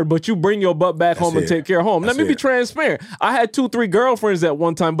work hard, but you bring your butt back home and take care of home. Let me be transparent. I had 2-3 girlfriends at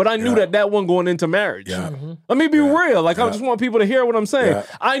one time, but I knew that wasn't going into marriage. Let me be real. Like, I just want people to hear what I'm saying.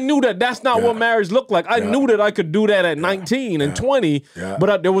 I knew that that's not what marriage looked like. I knew that I could do that at 19 and 20,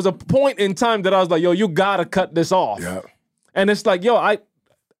 but there was a point in time that I was like, yo, you gotta cut this off. And it's like, yo,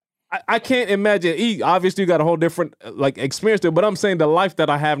 I can't imagine. Obviously, you got a whole different like experience there, but I'm saying the life that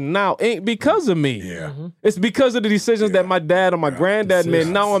I have now ain't because of me. It's because of the decisions that my dad or my granddad made.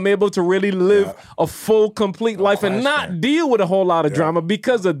 Now I'm able to really live a full, complete life and not deal with a whole lot of drama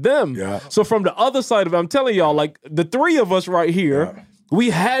because of them. So from the other side of it, I'm telling y'all, like the three of us right here, we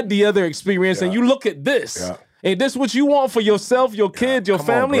had the other experience, and you look at this. Ain't this what you want for yourself, your kids, your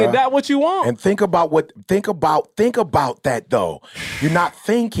family? Ain't that what you want? And think about that though. You're not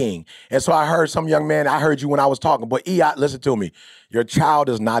thinking. And so I heard some young man, I heard you when I was talking, but listen to me. Your child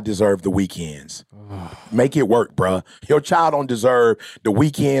does not deserve the weekends. Make it work, bruh. Your child don't deserve the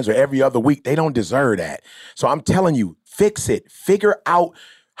weekends or every other week. They don't deserve that. So I'm telling you, fix it. Figure out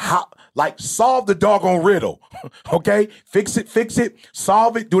how, like, solve the doggone riddle. Okay? Fix it,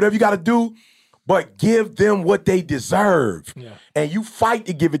 solve it, do whatever you gotta do. But give them what they deserve. And you fight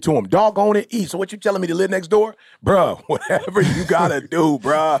to give it to them. Doggone it, eat. So what you telling me to live next door? Bruh, whatever you gotta do,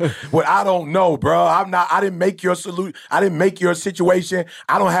 bruh. What I don't know, bruh. I didn't make your solution. I didn't make your situation.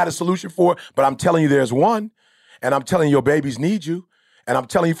 I don't have a solution for it. But I'm telling you there's one. And I'm telling you your babies need you. And I'm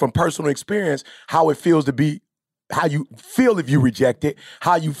telling you from personal experience how it feels to be, how you feel if you reject it,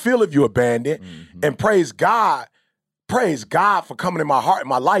 how you feel if you abandon it. And praise God for coming in my heart and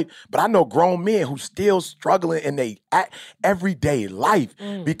my life. But I know grown men who still struggling in their everyday life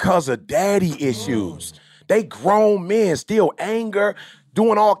because of daddy issues. They grown men still anger,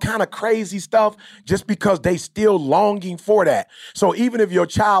 doing all kind of crazy stuff just because they still longing for that. So even if your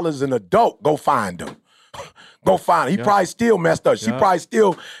child is an adult, go find them. Go find him. He probably still messed up. She probably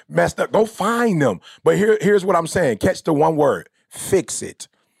still messed up. Go find them. But here's what I'm saying. Catch the one word. Fix it.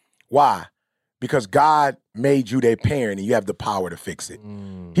 Why? Because God made you their parent and you have the power to fix it.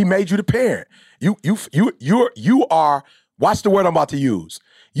 He made you the parent. You are, watch the word I'm about to use.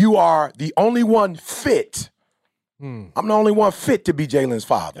 You are the only one fit. I'm the only one fit to be Jalen's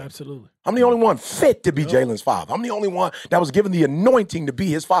father. Absolutely. I'm the only one fit to be Jalen's father. I'm the only one that was given the anointing to be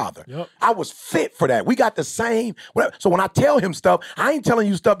his father. I was fit for that. We got the same. So when I tell him stuff, I ain't telling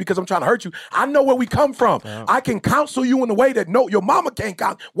you stuff because I'm trying to hurt you. I know where we come from. I can counsel you in a way that no, your mama can't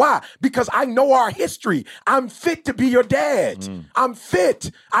counsel. Why? Because I know our history. I'm fit to be your dad. I'm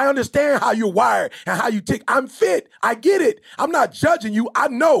fit. I understand how you're wired and how you tick. I'm fit. I get it. I'm not judging you. I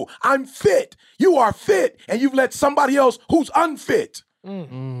know I'm fit. You are fit, and you've let somebody else who's unfit.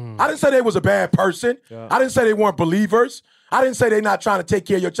 I didn't say they was a bad person. I didn't say they weren't believers. I didn't say they're not trying to take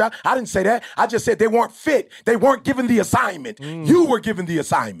care of your child. I didn't say that. I just said they weren't fit. They weren't given the assignment. You were given the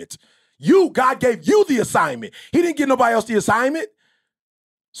assignment. God gave you the assignment. He didn't give nobody else the assignment.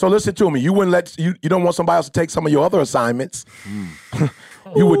 So listen to me. You don't want somebody else to take some of your other assignments.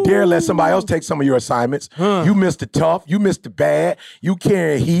 You would dare let somebody else take some of your assignments. You missed the tough. You missed the bad. You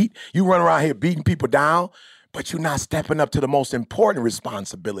carrying heat. You run around here beating people down. But you're not stepping up to the most important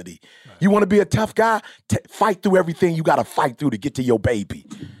responsibility. You want to be a tough guy? Fight through everything you got to fight through to get to your baby.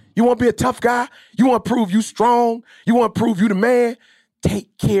 You want to be a tough guy? You want to prove you strong? You want to prove you the man?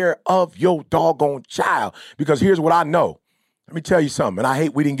 Take care of your doggone child. Because here's what I know. Let me tell you something. And I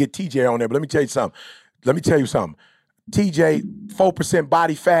hate we didn't get TJ on there, but let me tell you something. TJ, 4%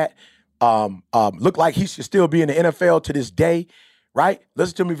 body fat, look like he should still be in the NFL to this day. Right?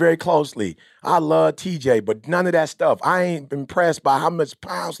 Listen to me very closely. I love TJ, but none of that stuff. I ain't impressed by how much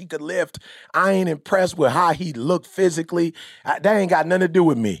pounds he could lift. I ain't impressed with how he looked physically. That ain't got nothing to do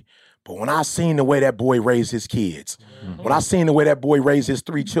with me. But when I seen the way that boy raised his kids, when I seen the way that boy raised his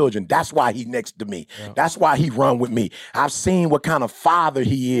 3 children, that's why he next to me. That's why he run with me. I've seen what kind of father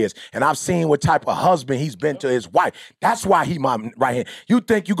he is, and I've seen what type of husband he's been to his wife. That's why he my right hand. You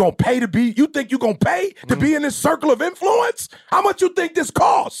think you gonna pay to be in this circle of influence? How much you think this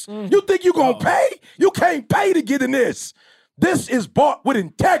costs? You think you gonna pay? You can't pay to get in this. This is bought with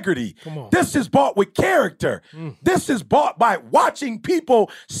integrity. This is bought with character. This is bought by watching people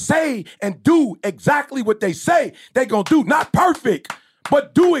say and do exactly what they say they're going to do. Not perfect,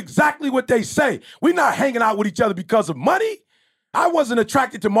 but do exactly what they say. We're not hanging out with each other because of money. I wasn't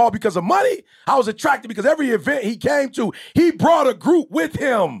attracted to Maul because of money. I was attracted because every event he came to, he brought a group with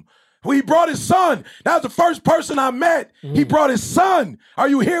him. He brought his son. That was the first person I met. He brought his son. Are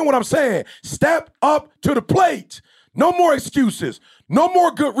you hearing what I'm saying? Step up to the plate. No more excuses. No more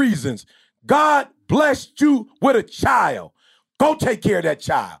good reasons. God blessed you with a child. Go take care of that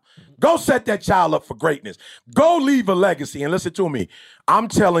child. Go set that child up for greatness. Go leave a legacy. And listen to me. I'm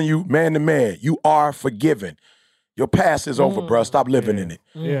telling you, man to man, you are forgiven. Your past is over, bro. Stop living in it.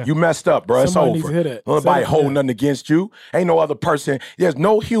 Yeah. You messed up, bro. Somebody It's needs to over. hit it. Nobody holding nothing against you. Ain't no other person. There's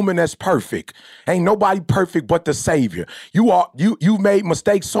no human that's perfect. Ain't nobody perfect but the Savior. You made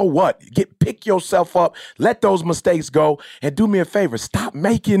mistakes, so what? Pick yourself up, let those mistakes go, and do me a favor. Stop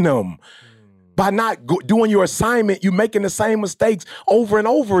making them. By not doing your assignment, you're making the same mistakes over and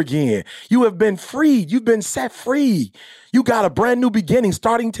over again. You have been freed. You've been set free. You got a brand new beginning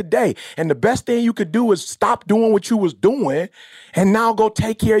starting today. And the best thing you could do is stop doing what you was doing and now go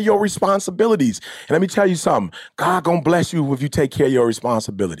take care of your responsibilities. And let me tell you something. God gonna bless you if you take care of your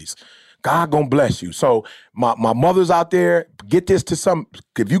responsibilities. God gonna bless you. So my mothers out there, get this to some,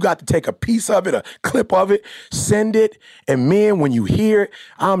 if you got to take a piece of it, a clip of it, send it. And men, when you hear it,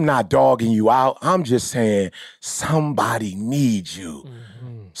 I'm not dogging you out. I'm just saying somebody needs you.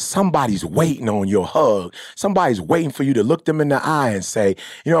 Somebody's waiting on your hug. Somebody's waiting for you to look them in the eye and say,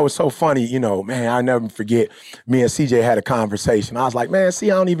 you know, it's so funny, you know, man, I'll never forget, me and CJ had a conversation. I was like, man, see,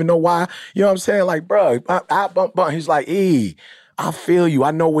 I don't even know why. You know what I'm saying? Like, bro, I bump. He's like, I feel you.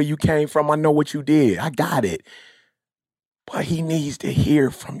 I know where you came from. I know what you did. I got it. But he needs to hear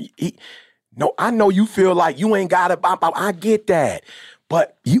from you. No, I know you feel like you ain't got it. I get that.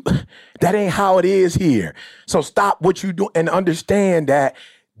 But that ain't how it is here. So stop what you do and understand that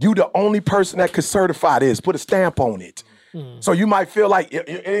you the only person that could certify this. Put a stamp on it. So you might feel like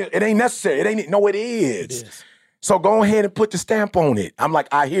it ain't necessary. It ain't. No, it is. It is. So go ahead and put the stamp on it. I'm like,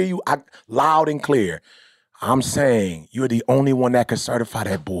 I hear you loud and clear. I'm saying you're the only one that can certify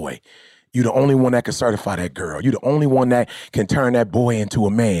that boy. You're the only one that can certify that girl. You're the only one that can turn that boy into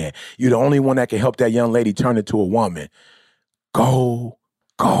a man. You're the only one that can help that young lady turn into a woman. Go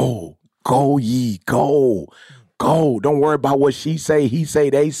ye, go. Don't worry about what she say, he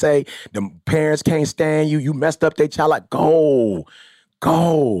say, they say. The parents can't stand you. You messed up their child. Like, go.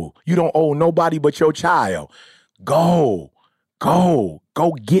 You don't owe nobody but your child. Go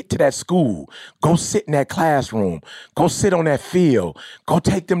get to that school. Go sit in that classroom. Go sit on that field. Go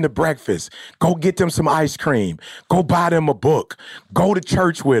take them to breakfast. Go get them some ice cream. Go buy them a book. Go to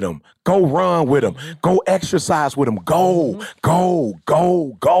church with them. Go run with them. Go exercise with them. Go. I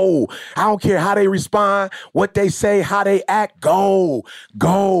don't care how they respond, what they say, how they act. Go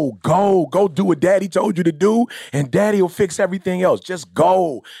do what daddy told you to do, and daddy will fix everything else. Just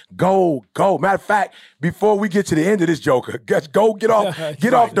go. Matter of fact, before we get to the end of this joker, go get off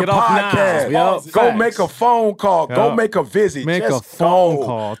the podcast. Yep. Go make a phone call. Yep. Go make a visit. Make just a phone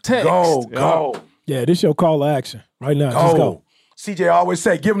call. Text. Go. Yeah, this your call to action right now. Just go. CJ always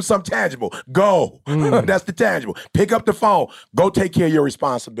say, give them something tangible. Go. That's the tangible. Pick up the phone. Go take care of your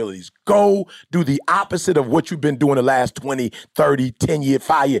responsibilities. Go do the opposite of what you've been doing the last 20, 30, 10 years,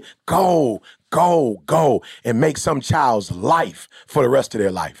 5 years. Go. And make some child's life for the rest of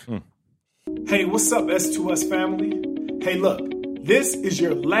their life. Hey, what's up, S2S family? Hey, look, this is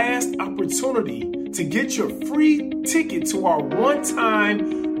your last opportunity to get your free ticket to our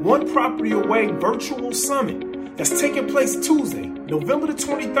one-time, one property away virtual summit that's taking place Tuesday, November the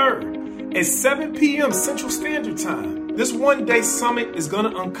 23rd at 7 p.m. Central Standard Time. This one-day summit is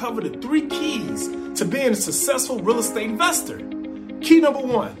going to uncover the 3 keys to being a successful real estate investor. Key number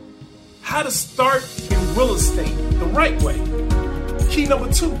 1, how to start in real estate the right way. Key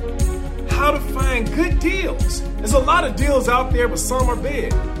number 2, how to find good deals. There's a lot of deals out there, but some are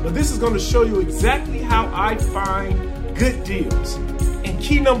bad. But this is going to show you exactly how I find good deals. And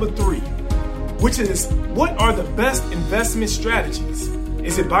key number 3, which is what are the best investment strategies?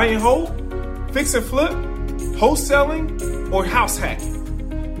 Is it buy and hold, fix and flip, wholesaling, or house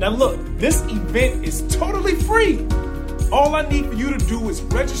hacking? Now look, this event is totally free. All I need for you to do is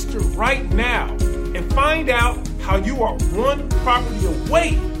register right now and find out how you are one property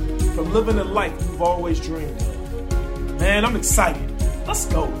away from living the life you've always dreamed of. Man, I'm excited. Let's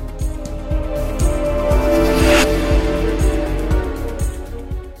go.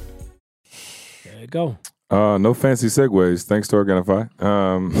 There you go. No fancy segues. Thanks to Organifi.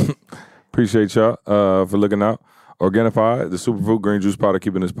 Appreciate y'all for looking out. Organifi, the superfood green juice powder,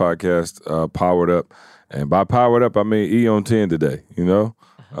 keeping this podcast powered up. And by powered up, I mean E on 10 today, you know?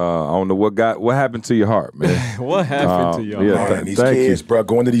 I don't know what happened to your heart, man. What happened to your heart? Man, these kids, bro,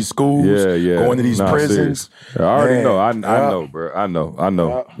 going to these schools, going to these prisons. I already know. I know, bro. I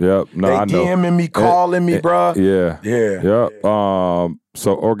know. Yep. No, they I know. DMing me, calling me, bro. Yeah. Yep.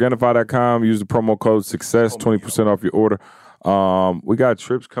 So Organifi.com, use the promo code SUCCESS, 20% off your order. We got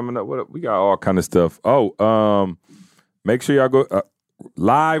trips coming up. We got all kind of stuff. Make sure y'all go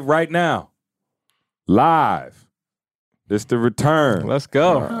live right now. Live. It's the return. Let's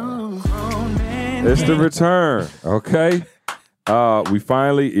go. It's the return, okay? We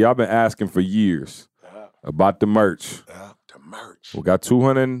finally, y'all been asking for years about the merch. The merch. We got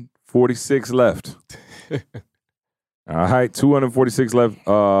 246 left. All right, 246 left.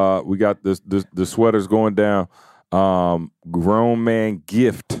 We got the sweaters going down.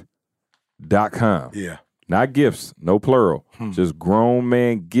 GrownManGift.com. Yeah. Not gifts, no plural. Just Grown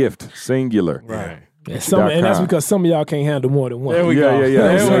Man Gift, singular. Right. And that's because some of y'all can't handle more than one. There we go.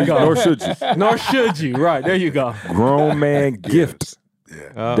 Yeah. There we go. Nor should you. Nor should you. Right. There you go.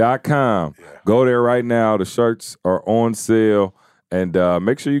 GrownManGift.com. Go there right now. The shirts are on sale. And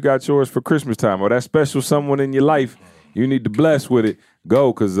make sure you got yours for Christmas time or that special someone in your life you need to bless with it.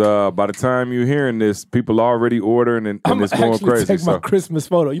 Go, because by the time you're hearing this, people are already ordering and it's going crazy. Take my Christmas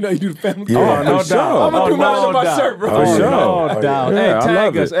photo. You know, you do the family. Yeah. Oh, no doubt. I'm gonna do mine on my shirt, bro. For sure. No doubt. Hey,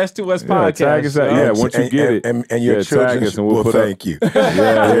 tag us, S2S Podcast. Tag us out. Yeah, once you get it. And your children tag us and we'll will put thank you.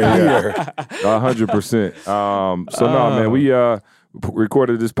 Yeah. 100%. So, no, man, we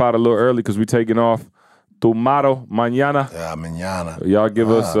recorded this pod a little early because we taking off tomorrow, mañana. Mañana. Y'all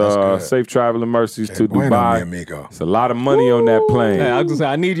give us safe travel and mercies to Bueno, Dubai. mi amigo. It's a lot of money on that plane. Hey, I was gonna say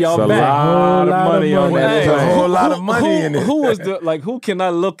I need y'all It's a back. lot of money on that Hey, plane. a whole lot of money in it. Who was who can I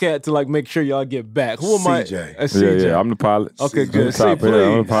look at to make sure y'all get back? Who am CJ. I? CJ. Yeah, I'm the pilot. Okay, good. I'm the top Say, here.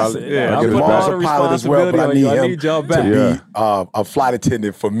 I'm the please. pilot. Yeah, I'll I'm get putting us all back. the responsibility on you. I need y'all back. to Yeah. be a flight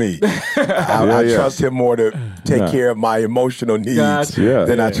attendant for me. I trust him more to take care of my emotional needs Gotcha. Yeah.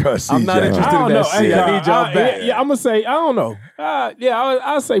 than I trust CJ. I'm not interested I don't in know. that. C. I need y'all back. Yeah, I'm gonna say I don't know.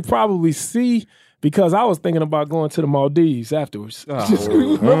 I'll say probably C because I was thinking about going to the Maldives afterwards.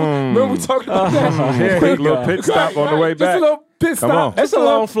 Remember we talked about that? Quick little pit stop on the way Just a back. little pit Come stop. on. It's a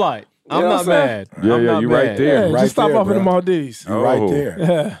long flight. I'm know not what I'm saying? mad. Yeah, I'm not you right mad. there. Yeah, Right just stop there, off in the bro. Maldives. You're right Oh. there.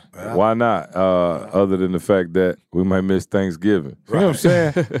 Yeah. Why not? Other than the fact that we might miss Thanksgiving. You know what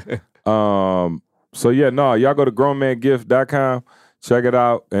I'm saying? So yeah, no, y'all go to grownmangift.com. Check it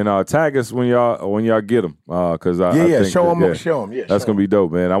out and tag us when y'all get them. Cause I think show them. that, Show them. Yeah, that's gonna be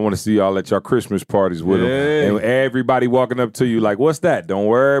dope, man. I want to see y'all at y'all Christmas parties with them, and everybody walking up to you like, "What's that?" Don't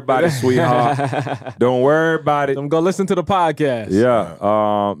worry about it, sweetheart. Don't worry about it. I'm gonna listen to the podcast. Yeah.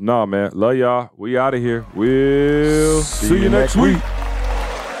 No, man. Love y'all. We out of here. We'll see you next week.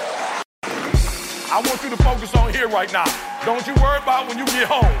 I want you to focus on here right now. Don't you worry about when you get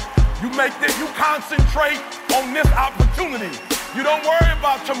home. You concentrate on this opportunity. You don't worry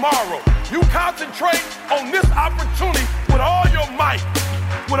about tomorrow. You concentrate on this opportunity with all your might,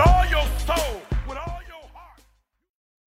 with all your soul.